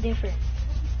 what's the difference?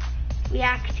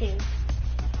 Reactive.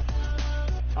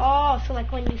 Oh, so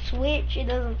like when you switch, it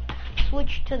doesn't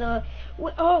switch to the.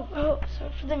 Oh,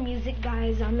 sorry for the music,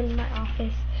 guys. I'm in my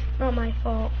office. Not my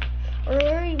fault.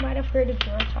 Earlier, you might have heard a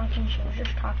girl talking. She was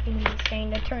just talking to me,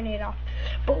 saying to turn it off.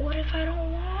 But what if I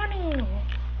don't want to?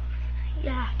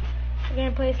 Yeah. We're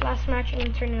gonna play this last match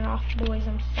and turn it off, boys.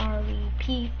 I'm sorry.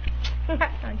 Pete.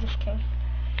 I'm just kidding.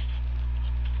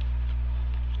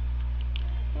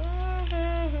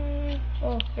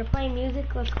 Oh, you're playing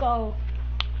music? Let's go.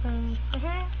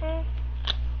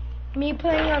 Me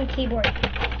playing on keyboard.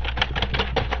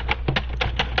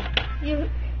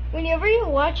 Whenever you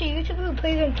watch a YouTuber who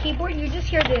plays on keyboard, you just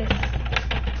hear this.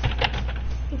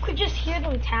 You could just hear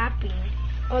them tapping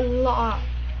a lot.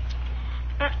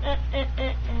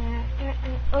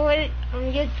 Oh wait, I'm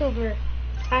a YouTuber.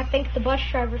 I thank the bus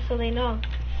driver so they know.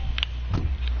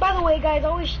 By the way, guys,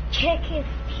 always check if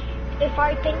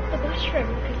I thank the bus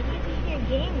driver, because you can hear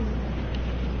gaming.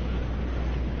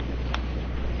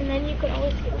 And then you could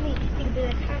always kill me. You could be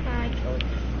like, haha, I killed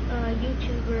a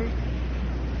YouTuber.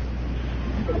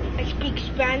 I speak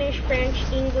Spanish, French,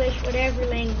 English, whatever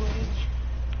language.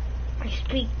 I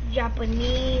speak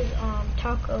Japanese,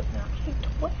 taco. No,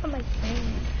 what am I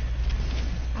saying?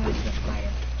 I like this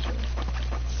glider.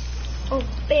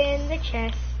 Open the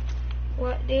chest.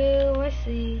 What do I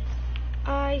see?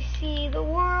 I see the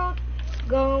world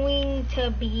going to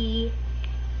be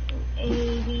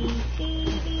A, B, C,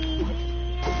 D,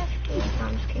 E, F, G. No,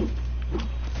 I'm just kidding.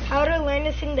 How to learn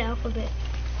to sing the alphabet.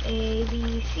 A,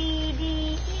 B, C,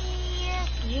 D, E, F,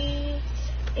 G,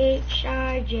 H,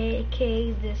 I, J,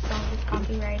 K. This song is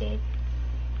copyrighted.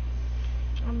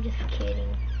 I'm just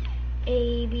kidding.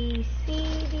 A, B,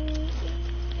 C, D, E,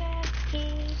 F, G,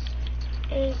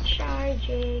 H, I,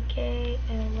 J, K,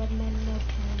 L, M, N, O,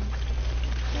 P,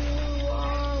 Q,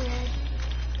 R, S,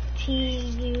 T,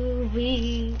 U, V,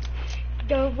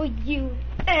 W,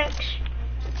 X,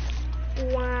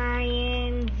 Y,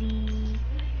 and Z.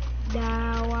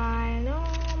 Now I know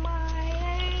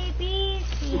my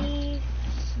ABCs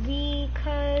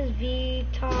because V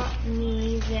taught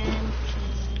me them.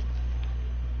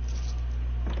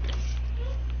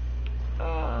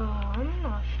 Oh, I'm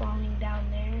not falling down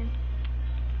there.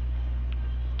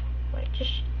 Wait,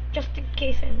 just in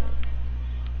case I know.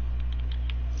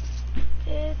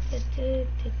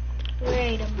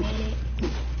 Wait a minute.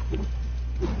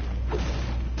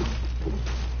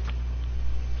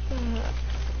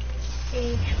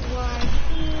 H, Y,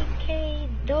 C, K,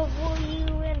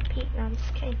 W, and P. No, I'm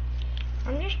just kidding.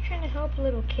 I'm just trying to help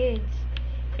little kids.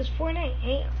 Because Fortnite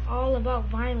ain't all about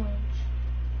violence.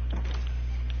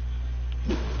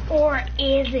 Or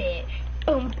is it?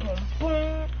 Boom, boom,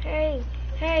 boom. Hey,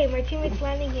 my teammate's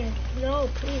landing here. No,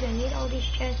 please, I need all these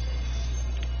chests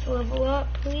to level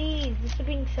up, please. This is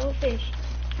being selfish.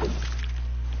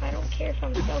 I don't care if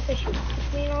I'm selfish. I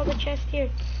need all the chests here.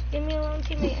 Leave me alone,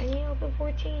 teammate. I need to open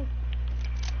 14.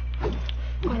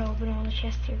 Gotta open all the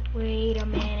chests here. Wait a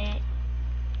minute.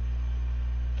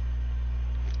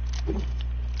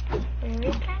 Where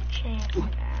is that chest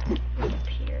at? It's up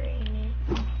here, ain't it?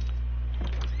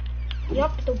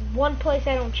 Yup, the one place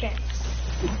I don't check.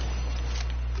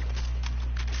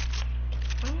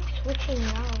 I'm switching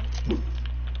out.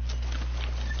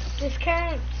 This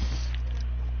counts.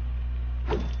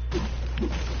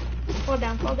 Fall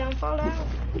down, fall down, fall down.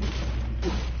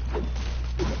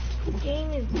 This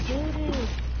game is doo-doo.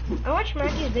 I watched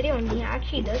Matthew's video and he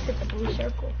actually does hit the blue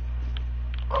circle.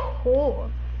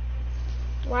 cool.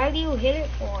 Why do you hit it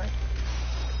for?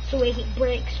 So it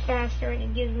breaks faster and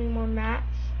it gives me more mats?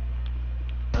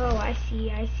 Oh, I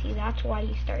see. That's why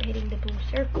you start hitting the blue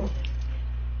circle.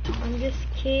 I'm just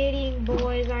kidding,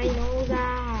 boys. I know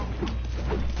that.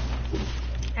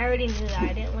 I already knew that.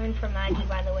 I didn't learn from Maggie,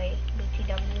 by the way.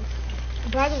 BTW.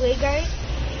 By the way, guys,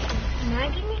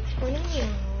 Maggie makes fun of me a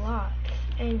lot.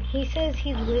 And he says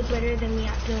he's way better than me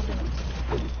at building.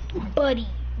 Buddy,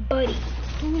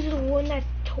 who's the one that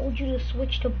told you to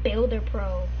switch to Builder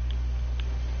Pro?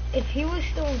 If he was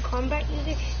still in combat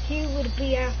music, he would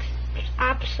be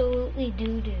absolutely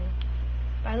doo-doo.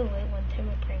 By the way, one time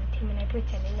I pranked him and I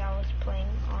pretended I was playing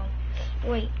on...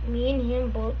 Wait, me and him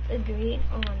both agreed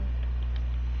on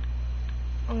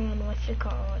what's it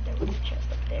called? There was a chest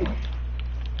up there.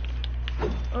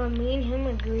 Me and him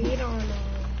agreed on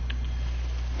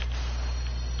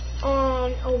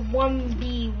a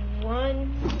 1v1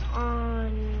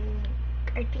 on,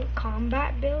 I think,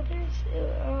 combat builders.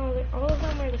 All of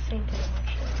them are the same pretty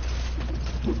much.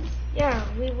 Yeah,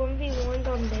 we 1v1'd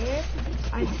on there.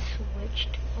 I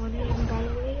switched on him, by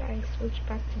the way. I switched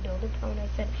back to Builder Pro and I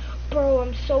said, bro,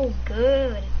 I'm so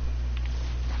good.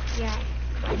 Yeah,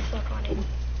 I suck on it.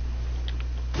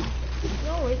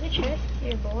 No, where's the chest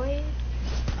here, boy?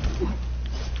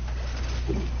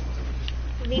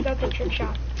 We got the trick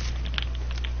shot.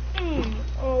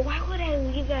 Oh, why would I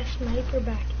leave that sniper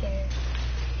back there?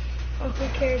 Oh, who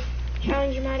cares?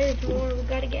 Challenge matters more. We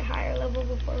gotta get higher level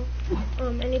before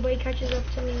anybody catches up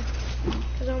to me.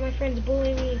 Cause all my friends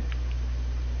bully me.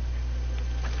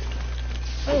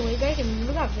 By the way, guys,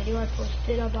 remember that video I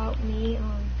posted about me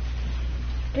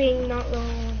being not level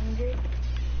 100?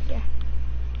 Yeah.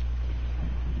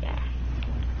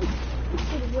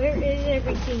 Dude, where is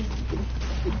everything?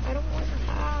 I don't want to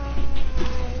hide.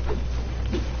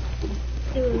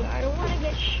 Dude, I don't want to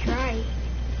get striked.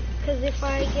 Cause if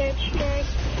I get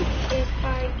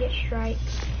striked,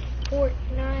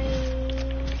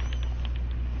 Fortnite,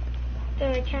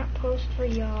 then I can't post for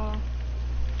y'all.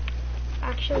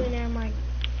 Actually, never mind.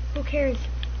 Who cares?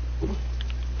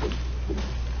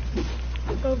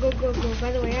 Go.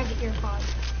 By the way, I have the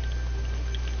earpods.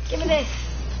 Give me this.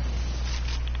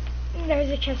 There's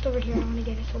a chest over here. I want to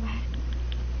get it so bad.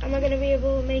 Am I going to be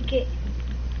able to make it?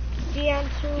 The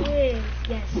answer is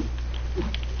yes.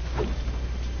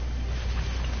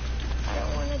 I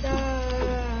don't want to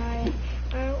die.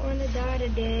 I don't want to die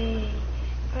today.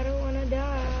 I don't want to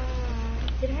die.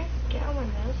 Did I get all my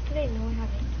medals today? No, I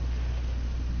haven't.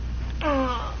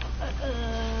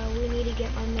 We need to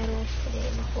get my medals today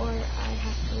before I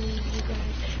have to leave you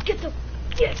guys.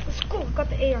 Yes, let's go. Got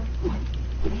the AR.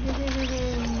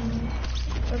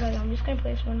 Okay, I'm just gonna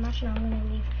play this one match and I'm gonna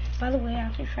leave. By the way, I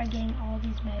have to try getting all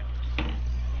these medals.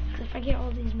 Cause if I get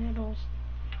all these medals,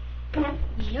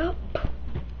 yup.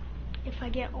 If I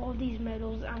get all these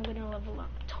medals, I'm gonna level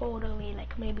up totally,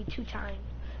 like maybe 2 times.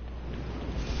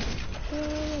 By the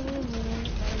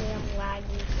way, I'm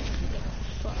lagging.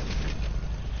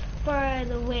 By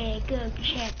the way, go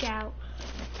check out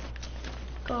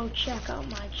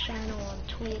my channel on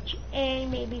Twitch and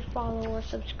maybe follow or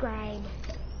subscribe.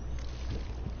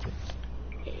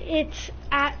 It's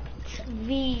at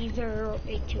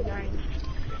V0829.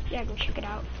 Yeah, go check it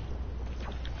out.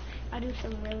 I do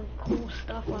some really cool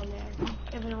stuff on there,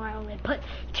 even though I only put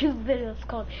 2 videos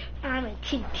called I'm a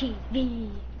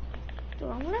TTV. Dude,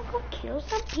 I wanna go kill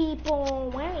some people.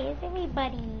 Where is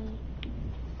everybody?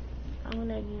 I'm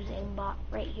gonna use aimbot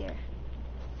right here.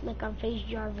 Like I'm Face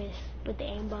Jarvis with the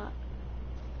aimbot.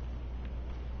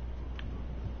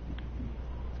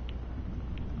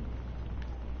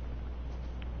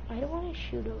 I don't want to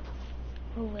shoot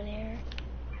over there.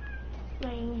 My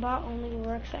aimbot only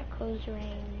works at close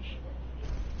range.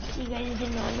 You guys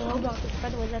did not know about this. By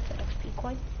the way, that's an XP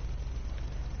coin.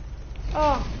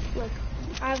 Oh, look.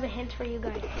 I have a hint for you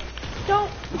guys.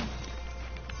 Don't!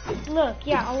 Look,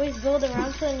 yeah, always build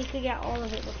around so then you can get all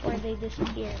of it before they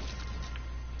disappear.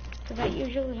 Because that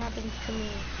usually happens to me.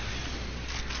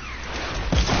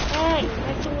 Hey, you're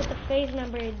messing with the phase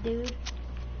number, dude.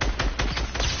 I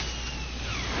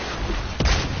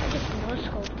just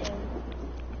no-scoped him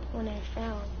when I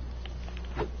fell.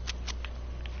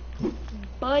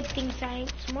 Bud thinks I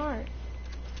ain't smart.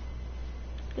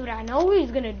 Dude, I know what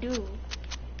he's gonna do.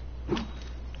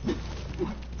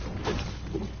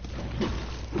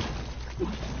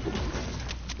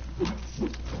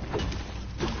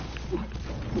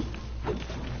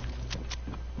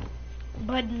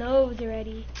 Bud knows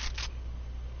already.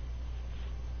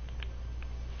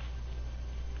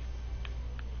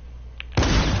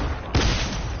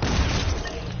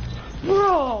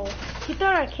 Bro, he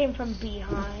thought I came from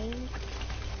behind.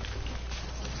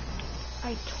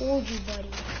 I told you, buddy.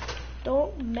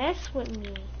 Don't mess with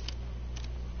me.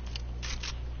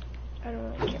 I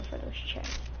don't really care for those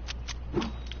chests.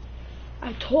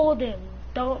 I told him,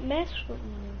 don't mess with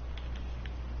me.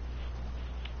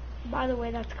 By the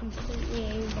way, that's completely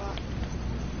aimbot.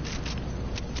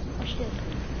 Watch this.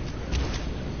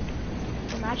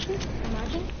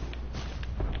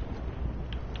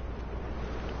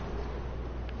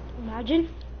 Imagine.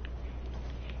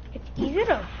 It's easy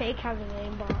to fake having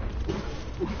aimbot.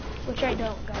 Which I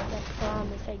don't, guys. I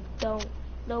promise. I don't.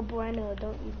 No bueno.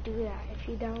 Don't you do that. If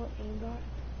you download aimbot,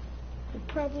 you'll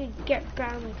probably get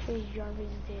banned like FaZe Jarvis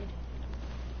did.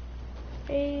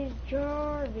 FaZe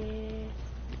Jarvis.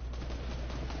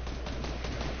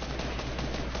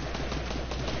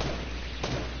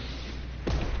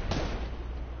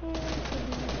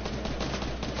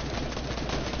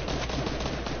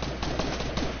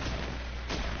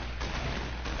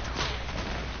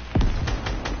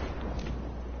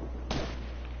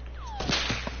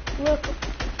 Look.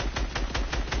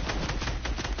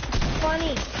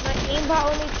 Funny. My aimbot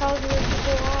only tells me where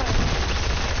people are.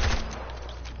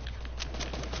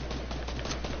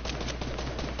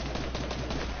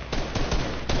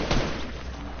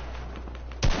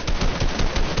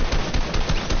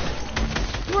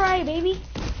 Right, baby.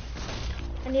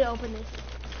 I need to open this.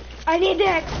 I need the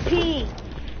XP.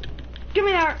 Give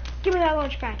me that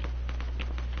launch pad.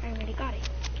 I already got it.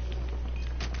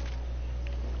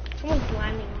 Someone's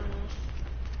landing on us.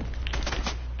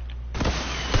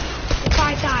 If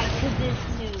I die to this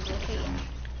noob, okay,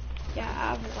 yeah, I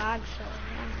have lag, so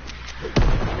yeah.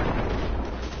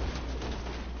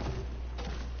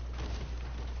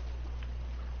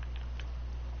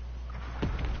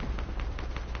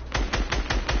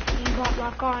 Aimbot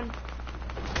lock on.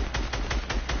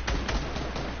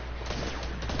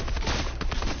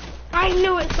 I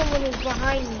knew it, someone is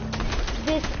behind me.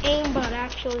 This aimbot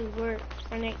actually works.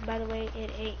 And by the way,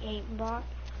 it ain't bot.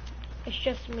 It's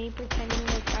just me pretending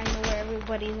like I know where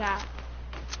everybody's at.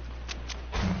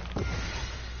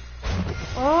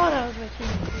 Oh, that was my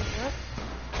teammate. Yep.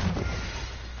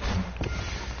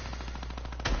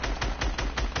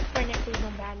 Fortnite, please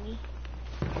don't ban me.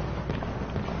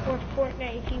 Or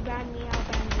Fortnite, if you ban me, I'll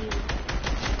ban you.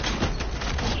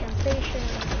 I'm pretty sure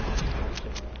that's not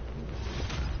possible.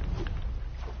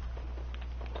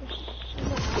 There's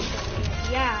someone out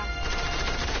there. Yeah.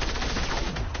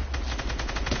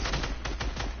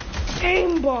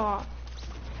 Aimbot!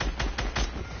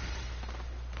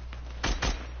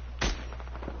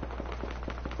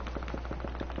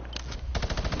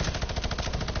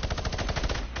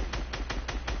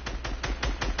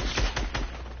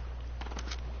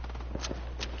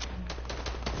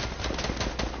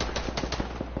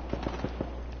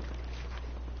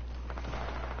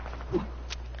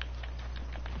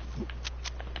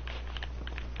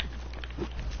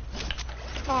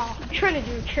 Oh, I'm trying to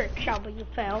do a trick shot, but you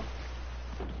fell.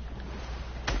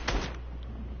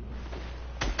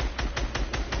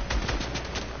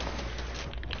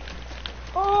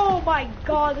 Oh my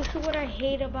god, this is what I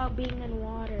hate about being in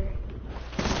water.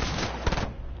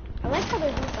 I like how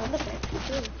there's no sound effects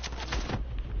too.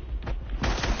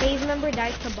 FaZe member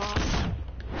dies to boss.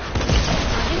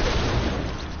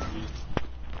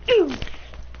 Ooh.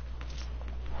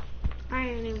 I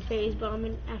am in FaZe, but I'm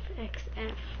in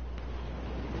FXF.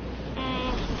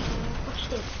 Watch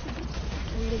this.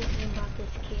 I'm gonna aimbot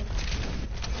this kid.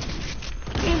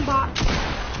 Aimbot.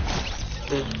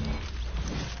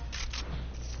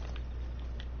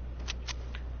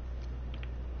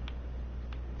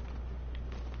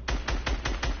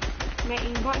 My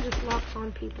aimbot just locks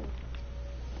on people.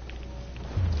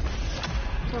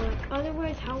 So like,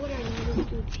 otherwise, how would I know this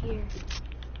dude's here?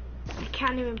 I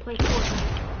can't even play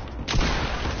Fortnite.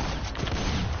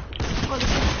 Oh, this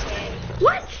is dead.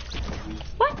 What?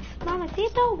 What?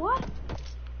 Mamacita? What?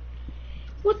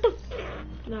 What the?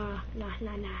 Nah.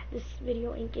 This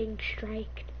video ain't getting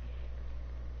striked.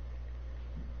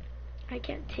 I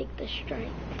can't take the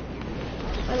strike.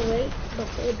 By the way, the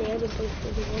whole day I've been playing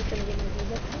for the world and getting my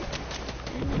Robux.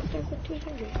 And I start with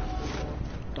 200.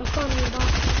 That's on aimbot.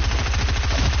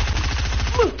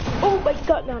 Oh my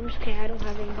god, no, I'm just kidding. I don't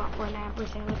have aimbot for an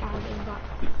ampersand like I have aimbot.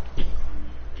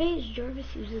 FaZe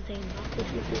Jarvis uses aimbot. This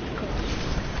is his code.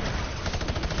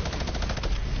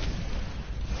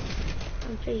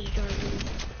 I'm FaZe Jarvis.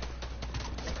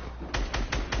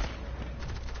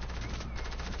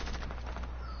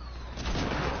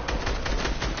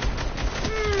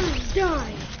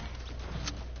 Die.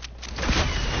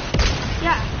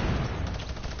 Yeah.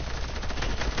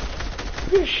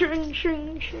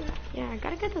 Shing. Yeah, I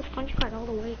gotta get this punch card all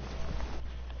the way.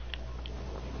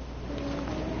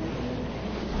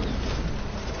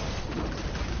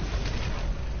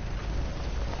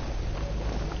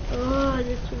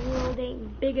 world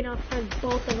ain't big enough for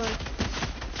both of us.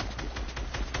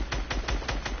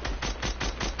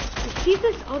 You see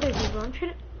this other people? I'm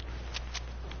trying to...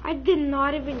 I did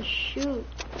not even shoot.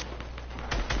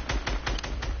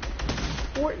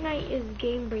 Fortnite is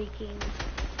game breaking.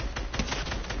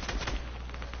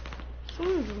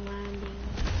 Someone's landing.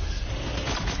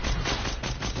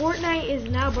 Fortnite is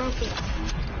now broken.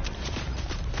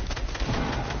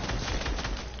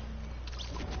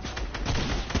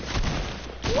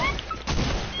 What?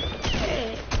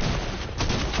 Hey.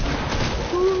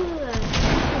 Who the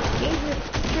heck is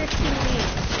restricting me?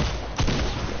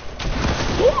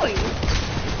 Boy!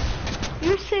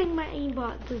 You're saying my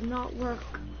aimbot does not work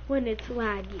when it's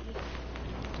laggy.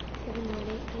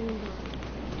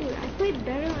 Dude, I played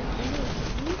better on any of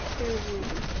these servers.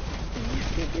 These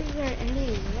servers are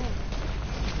anywhere.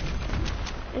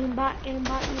 Aimbot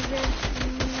user,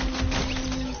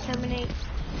 terminate.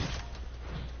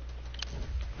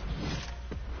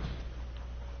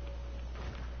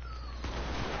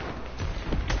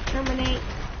 Terminate.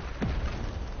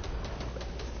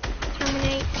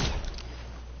 Terminate.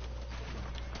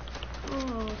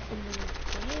 Oh, someone's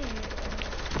there.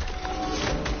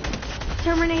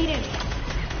 Terminated.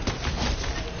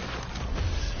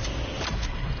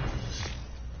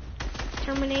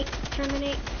 Terminate,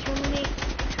 terminate, terminate.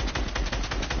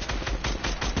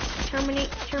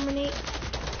 Terminate, terminate.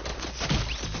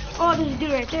 Oh, there's a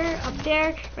dude right there, up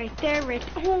there, right there, right.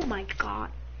 Oh my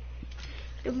god.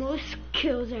 The most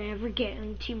kills I ever get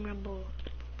on Team Rumble.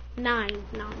 9.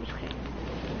 No, I'm just kidding.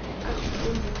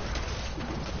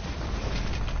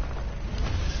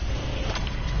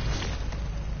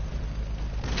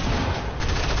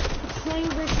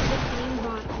 Playing versus the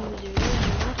aimbot user.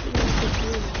 There's nothing to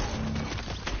do.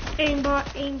 Aimbot.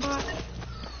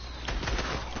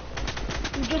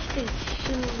 You just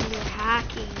assume you're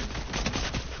hacking.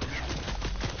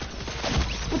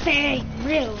 What the heck?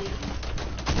 Really?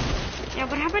 Yeah,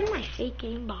 what happened to my fake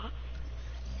aimbot?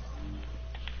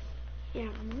 Yeah,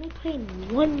 I'm only playing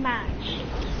one match.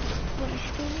 But I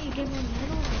still need to get my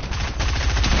medal.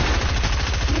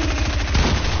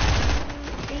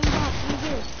 Aimbot,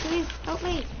 user, please help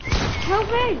me. Help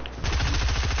me!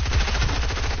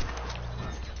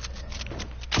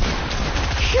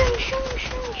 Shoot.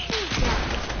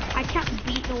 Yeah, I can't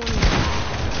beat no one.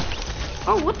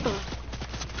 Oh, what the?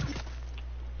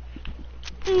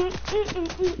 I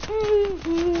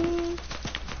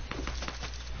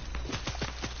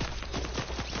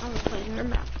was playing her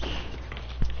match.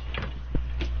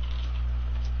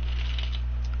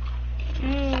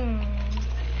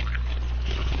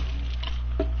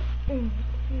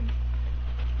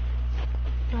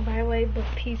 Oh, by the way, but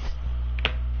peace.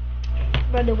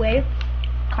 By the way,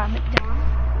 comment down.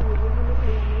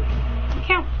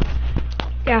 Account.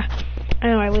 Yeah. I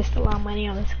know I wasted a lot of money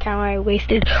on this account. I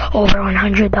wasted over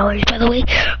 $100, by the way.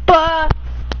 But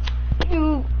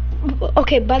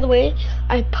okay, by the way,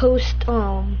 I post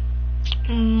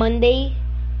Monday,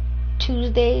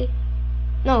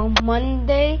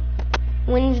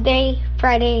 Wednesday,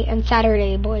 Friday, and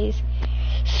Saturday, boys.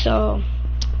 So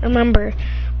remember,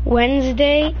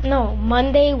 Monday,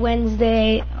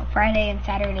 Wednesday, Friday, and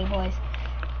Saturday, boys.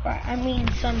 I mean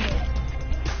Sunday.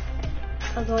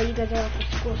 Because all you guys are off of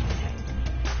school sometimes.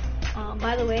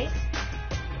 By the way,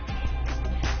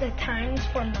 the times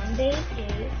for Monday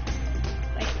is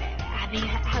like happy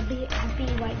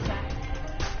like that.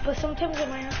 But sometimes I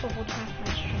might have to hold back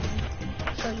my stream.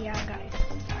 So yeah, guys,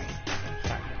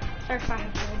 sorry if I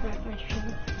have to hold back my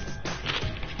stream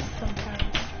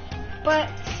sometimes. But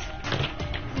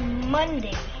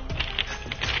Monday,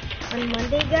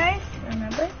 guys,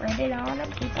 remember, write it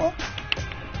down, people.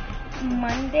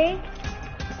 Monday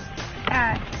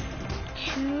at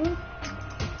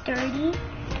 2:30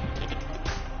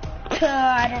 to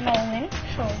I don't know when,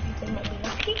 so you can maybe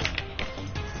lucky.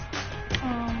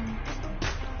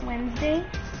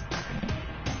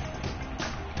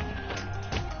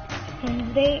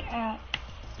 Wednesday at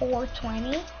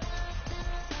 4:20,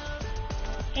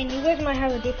 and you guys might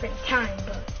have a different time,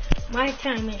 but my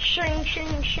time is shing.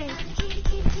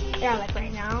 Yeah, like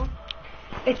right now.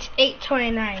 It's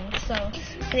 8:29, so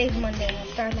today's Monday.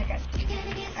 I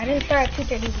didn't start at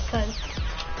 2:30 because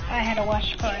I had to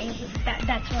wash cars.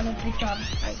 That's one of the jobs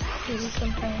I do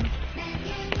sometimes.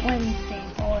 Wednesday,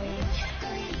 boys.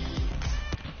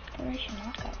 Decoration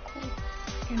knockout, cool.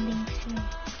 Ending soon.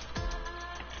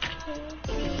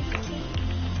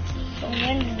 So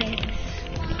Wednesdays,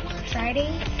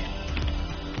 Fridays.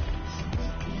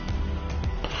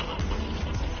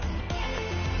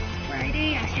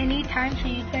 Friday at any time, so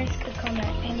you guys could come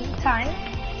at any time.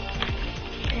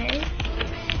 Okay.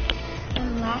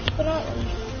 And last but not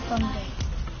least, Sunday.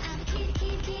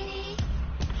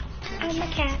 I'm a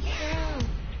cat.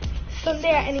 Sunday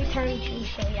at any time too,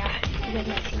 so yeah, you guys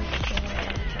might see me stream at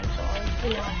any time, so I'll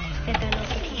hit that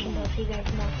notification bell so you guys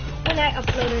know when I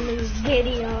upload a new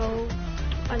video.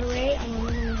 By the way, I'm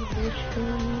only going to do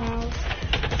streaming now,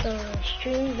 so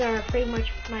streams are pretty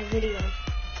much my videos.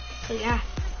 So yeah,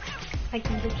 like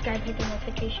and subscribe, hit the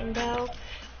notification bell,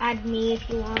 add me if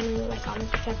you want to, like I'm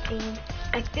accepting.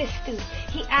 Like this dude,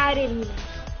 he added me.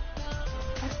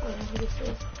 That's what this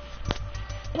is.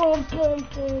 Boom, boom,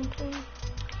 boom, boom.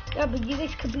 Yeah, but you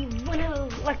guys could be one of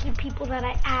those lucky people that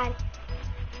I add.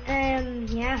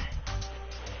 Yeah.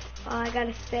 All I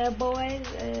gotta say, boys,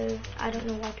 is I don't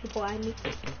know why people add me.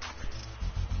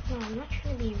 No, I'm not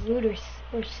trying to be rude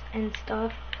and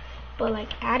stuff, but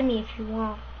like, add me if you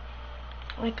want.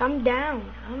 Like, I'm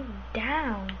down.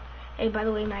 Hey, by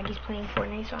the way, Maggie's playing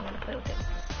Fortnite, so I'm gonna play with him.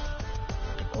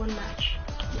 One match.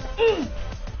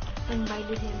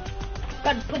 Invited him.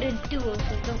 Gotta put a duo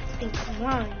so you don't think I'm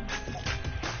lying.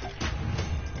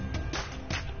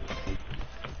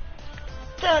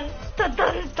 Dun, dun,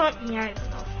 dun, dun. Yeah, I don't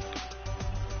know.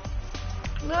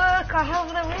 Look, I have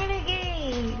the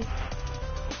Renegade.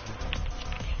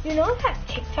 You know that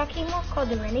TikTok emote called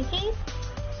the Renegade?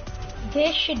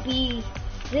 This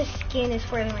skin is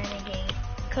for the Renegade.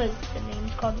 Cause the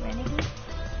name's called Renegade.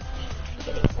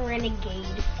 Get it?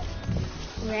 Renegade.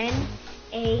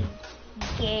 Ren-A-Gay.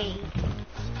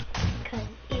 Cause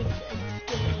it's a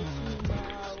gay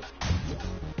emote.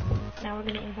 Now we're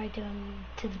gonna invite them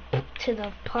to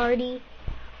the party.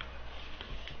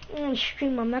 I'm gonna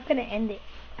stream. I'm not gonna end it.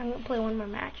 I'm gonna play one more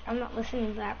match. I'm not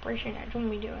listening to that portion. I don't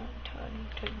want me to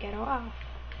get off.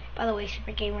 By the way,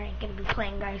 Super Gamer ain't gonna be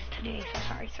playing, guys, today. So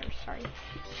sorry.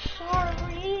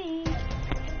 Sorry.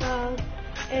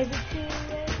 Is it too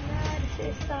late now to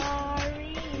say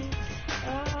sorry?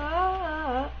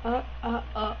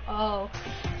 Oh.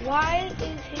 Why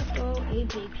is his bow a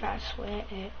big fat sweat?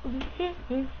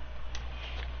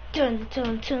 Dun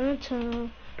dun dun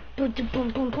dun. Boom boom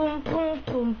boom boom boom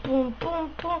boom boom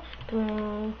boom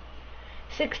boom.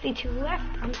 62 left.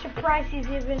 I'm surprised he's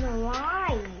even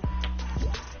alive.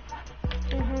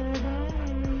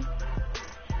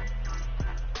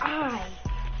 I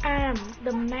am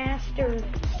the master.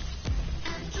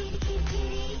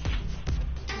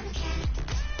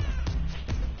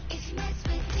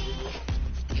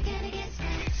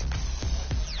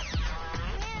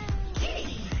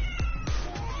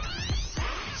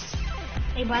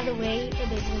 Hey, by the way,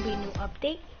 there's gonna be a new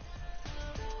update.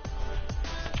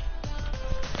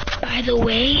 By the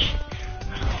way,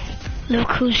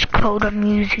 look whose code I'm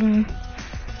using.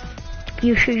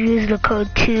 You should use the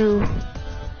code too.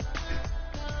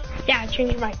 Yeah, I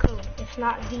changed my code. It's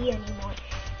not V anymore.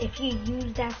 If you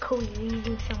use that code, you're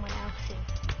using someone else's.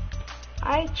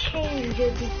 I changed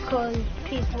it because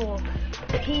people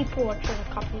are trying to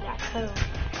copy that code.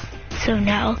 So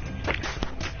now,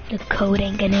 the code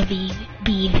ain't gonna be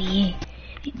BV.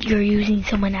 You're using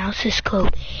someone else's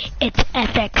code. It's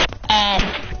FXF.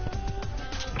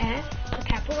 F, a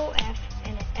capital F,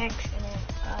 and an X, and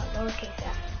a lowercase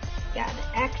f. Yeah,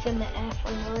 the X and the F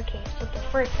are lowercase, but the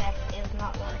first F is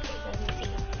not lowercase, as you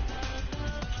see.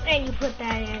 And you put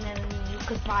that in, and you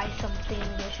could buy something.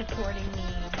 You're supporting me,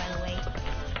 by the way.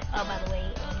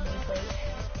 Replays.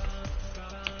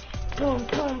 Boom,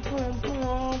 boom, boom,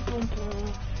 boom, boom,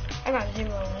 boom. I got 0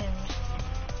 limbs.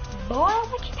 Boy,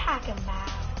 what you talking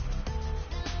about?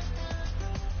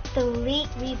 Delete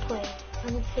replay. I'm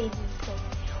gonna save replay.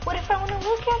 What if I want to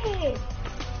look at it?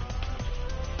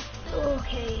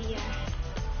 Okay, yeah.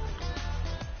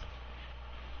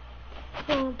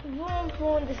 Boom, boom,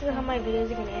 boom. This is how my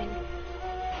videos are gonna end.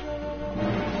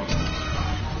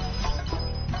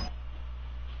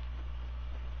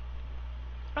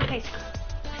 Okay,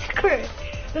 screw it.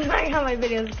 This is not how my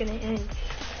video is gonna end.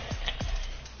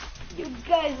 You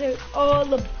guys are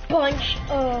all a bunch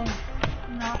of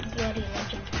not bloody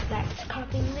legends. That's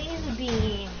copying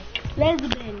lesbian.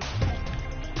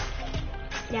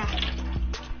 Yeah.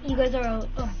 You guys are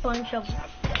a bunch of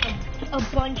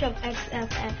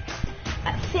XFF.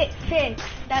 Fix.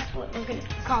 That's what we're gonna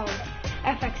call it.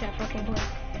 FXF.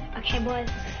 Okay, boys.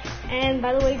 And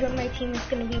by the way, join my team. It's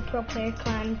gonna be Pro Player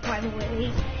Clan. By the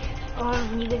way,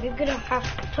 you guys are gonna have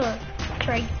to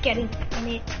try getting in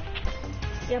it.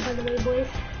 Yeah. By the way, boys.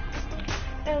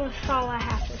 That's all I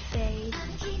have to say.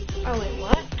 Oh wait,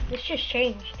 what? This just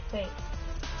changed. Wait.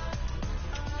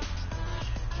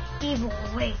 Evil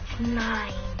weights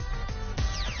 9.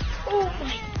 Oh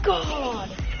my god!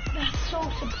 That's so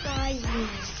surprising.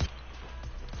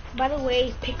 By the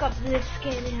way, pick up this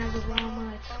skin. It has a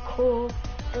llama. It's cool.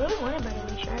 I really want it, by the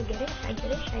way. Should I get it? Should I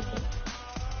get it? Should I get it?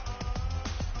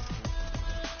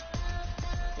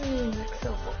 Looks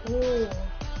so cool.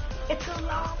 It's a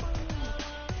long one.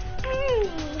 I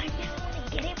just want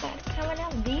to get it, but I don't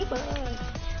have V-Bucks.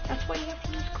 That's why you have to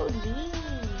use code V.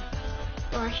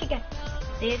 Or I should get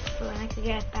this so I could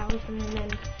get 1,000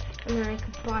 and then I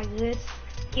could buy this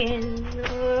skin.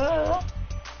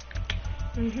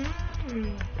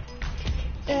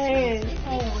 And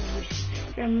always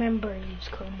remember use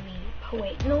code V. Oh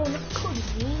wait, no, not code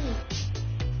V.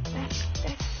 That's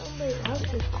somebody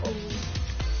else's code.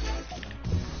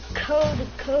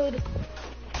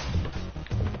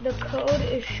 The code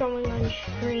is showing on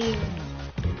screen.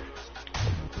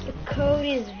 The code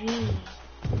is V.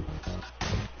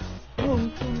 No,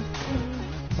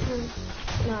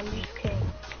 I'm just kidding.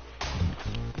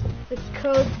 The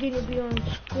code's gonna be on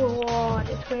squad.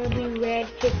 It's gonna be red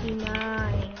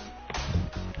 59.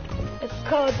 The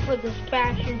code for this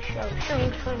fashion show.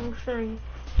 Shring.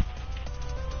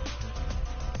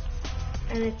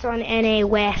 And it's on NA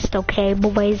West, okay,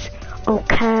 boys?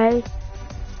 Okay.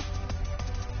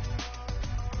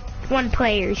 One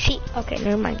player. See? Okay,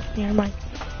 never mind.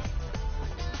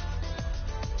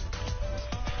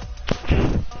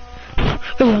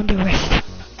 Around the rest.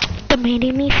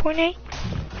 Demanding me Fortnite?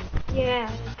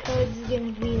 Yeah, the code's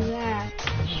gonna be that.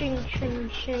 Shring,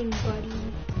 buddy.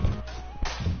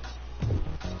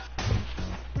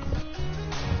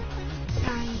 I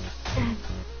am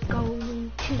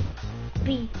going to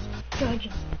be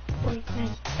judging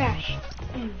Fortnite fashion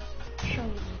and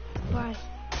shows by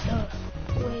the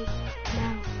way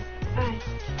now I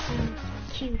am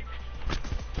cute.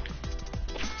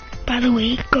 By the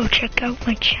way, go check out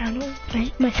my channel,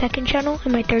 my second channel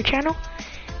and my third channel.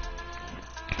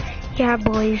 Yeah,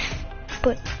 boys.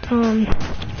 But on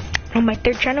my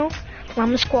third channel,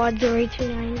 Llama Squad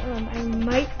 089, I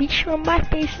might be showing my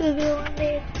face a bit on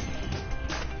there.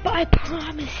 But I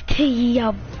promise to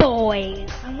ya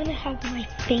boys, I'm gonna have my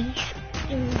face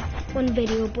in one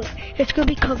video, but it's gonna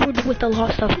be covered with a lot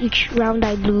of stuff. Each round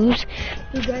I lose,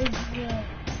 you guys,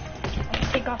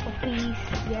 I'll take off a piece,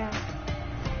 yeah,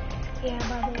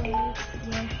 by the way,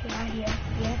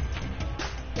 yeah.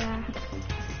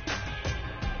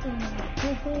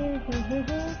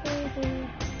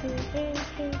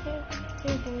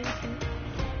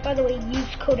 By the way,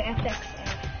 use code FXF.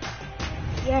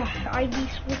 Yeah, I'd be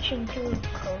switching to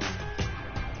code.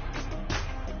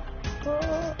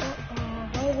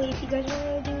 By the way, if you guys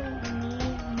want to do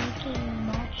me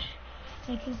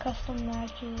making custom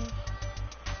matches,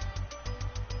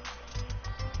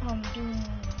 doing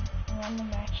random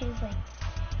matches,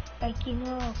 like you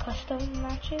know, custom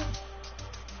matches.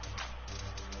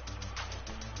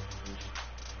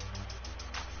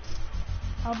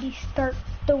 I'll be start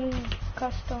doing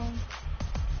custom.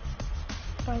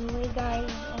 By the way, guys,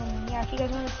 yeah, if you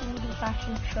guys want to see me do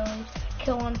fashion shows,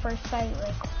 Kill on First Sight,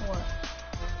 like 4.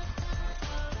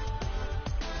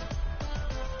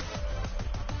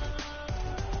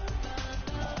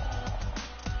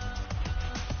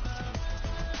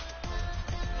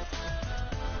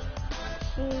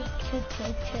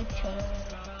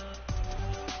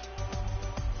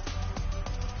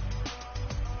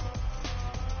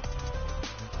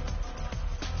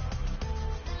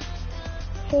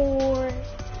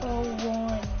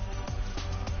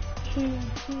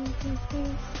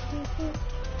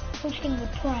 Hosting the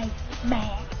prize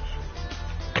match.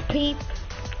 Peep.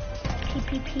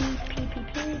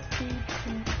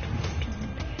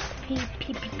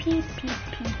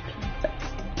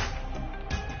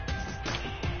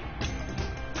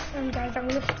 And guys, I'm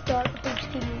gonna start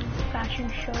hosting fashion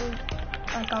shows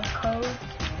like on codes.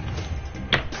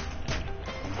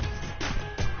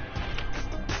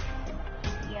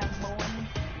 Yeah, boys.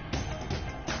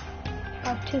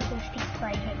 I'll to host a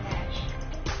private match.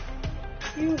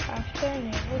 You have done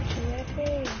it. What's your FA?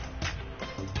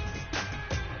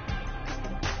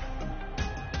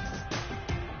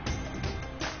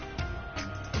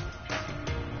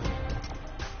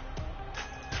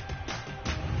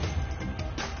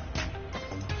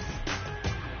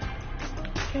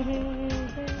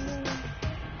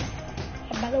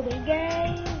 By the way,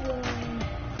 guys,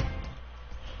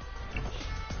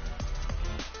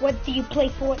 what do you play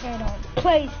Fortnite on?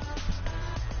 Play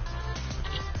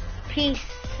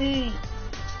PC.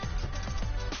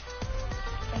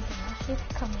 And the massive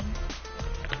coming.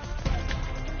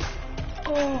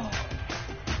 Oh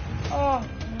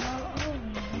no.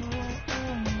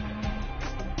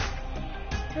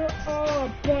 You're all a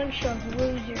bunch of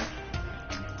losers.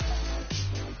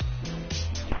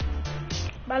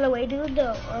 By the way, do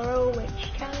the Awaken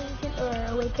challenges, or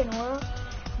Awaken Aura.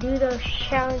 Do those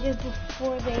challenges before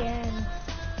before they end.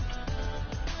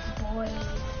 Boys.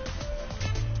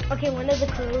 Okay, one of the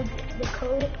codes. The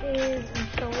code is in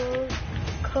solos.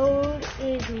 Code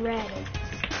is red.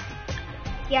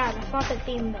 Yeah, that's not the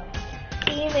theme though.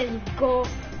 Theme is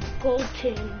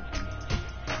golden.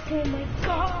 Oh my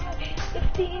god, the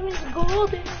theme is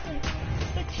golden.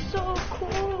 It's so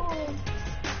cool.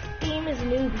 Theme is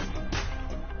newbie.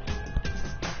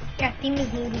 Yeah, theme is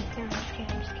newbie. No, I'm just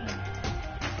kidding.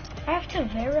 I have to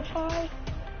verify.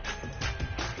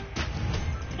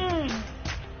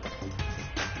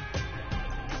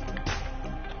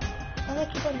 Why do I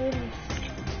keep on doing this?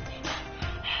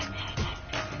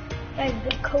 Guys,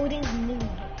 the code is noob.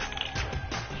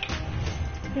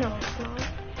 No, it's not.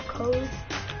 Code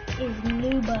is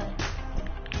nooba.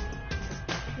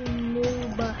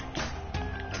 Nooba.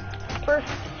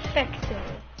 Perfecto.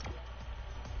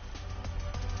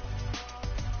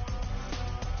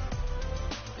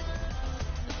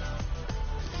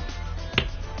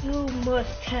 You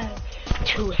must have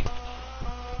to it.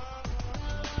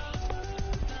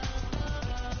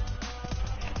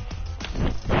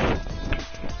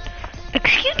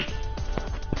 Excuse me.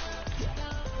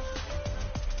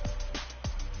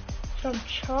 From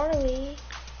Charlie.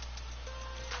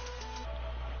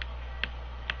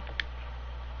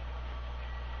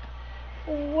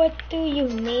 What do you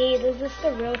need? Is this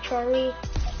the real Charlie?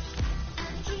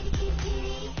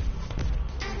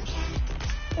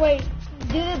 Wait,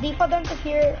 do the default dance if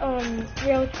you're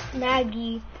real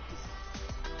Maggie.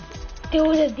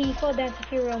 Do the default dance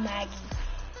if you're real Maggie.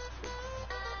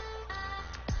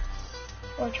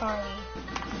 Or Charlie.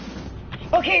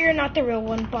 Okay, you're not the real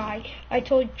one, bye. I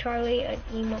told Charlie an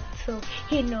emote so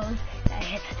he knows that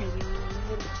it's the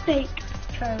real fake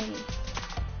Charlie.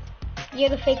 You're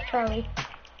the fake Charlie.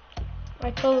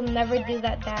 I told him never do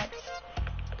that dance.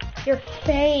 You're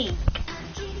fake.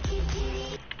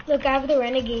 Look, I have the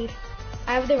renegade.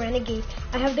 I have the renegade.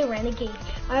 I have the renegade.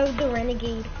 I have the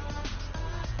renegade.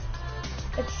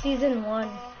 It's season 1.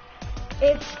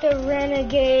 It's the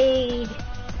renegade.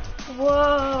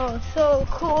 Whoa, so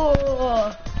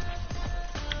cool.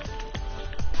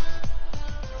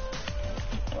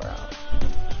 Bro.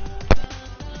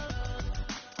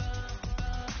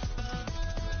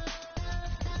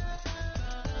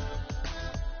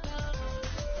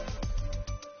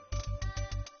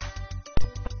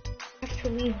 To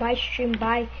leave. Bye stream.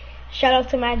 Bye. Shout out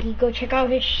to Maggie. Go check out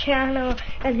his channel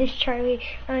and his Charlie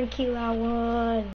on Kila 1.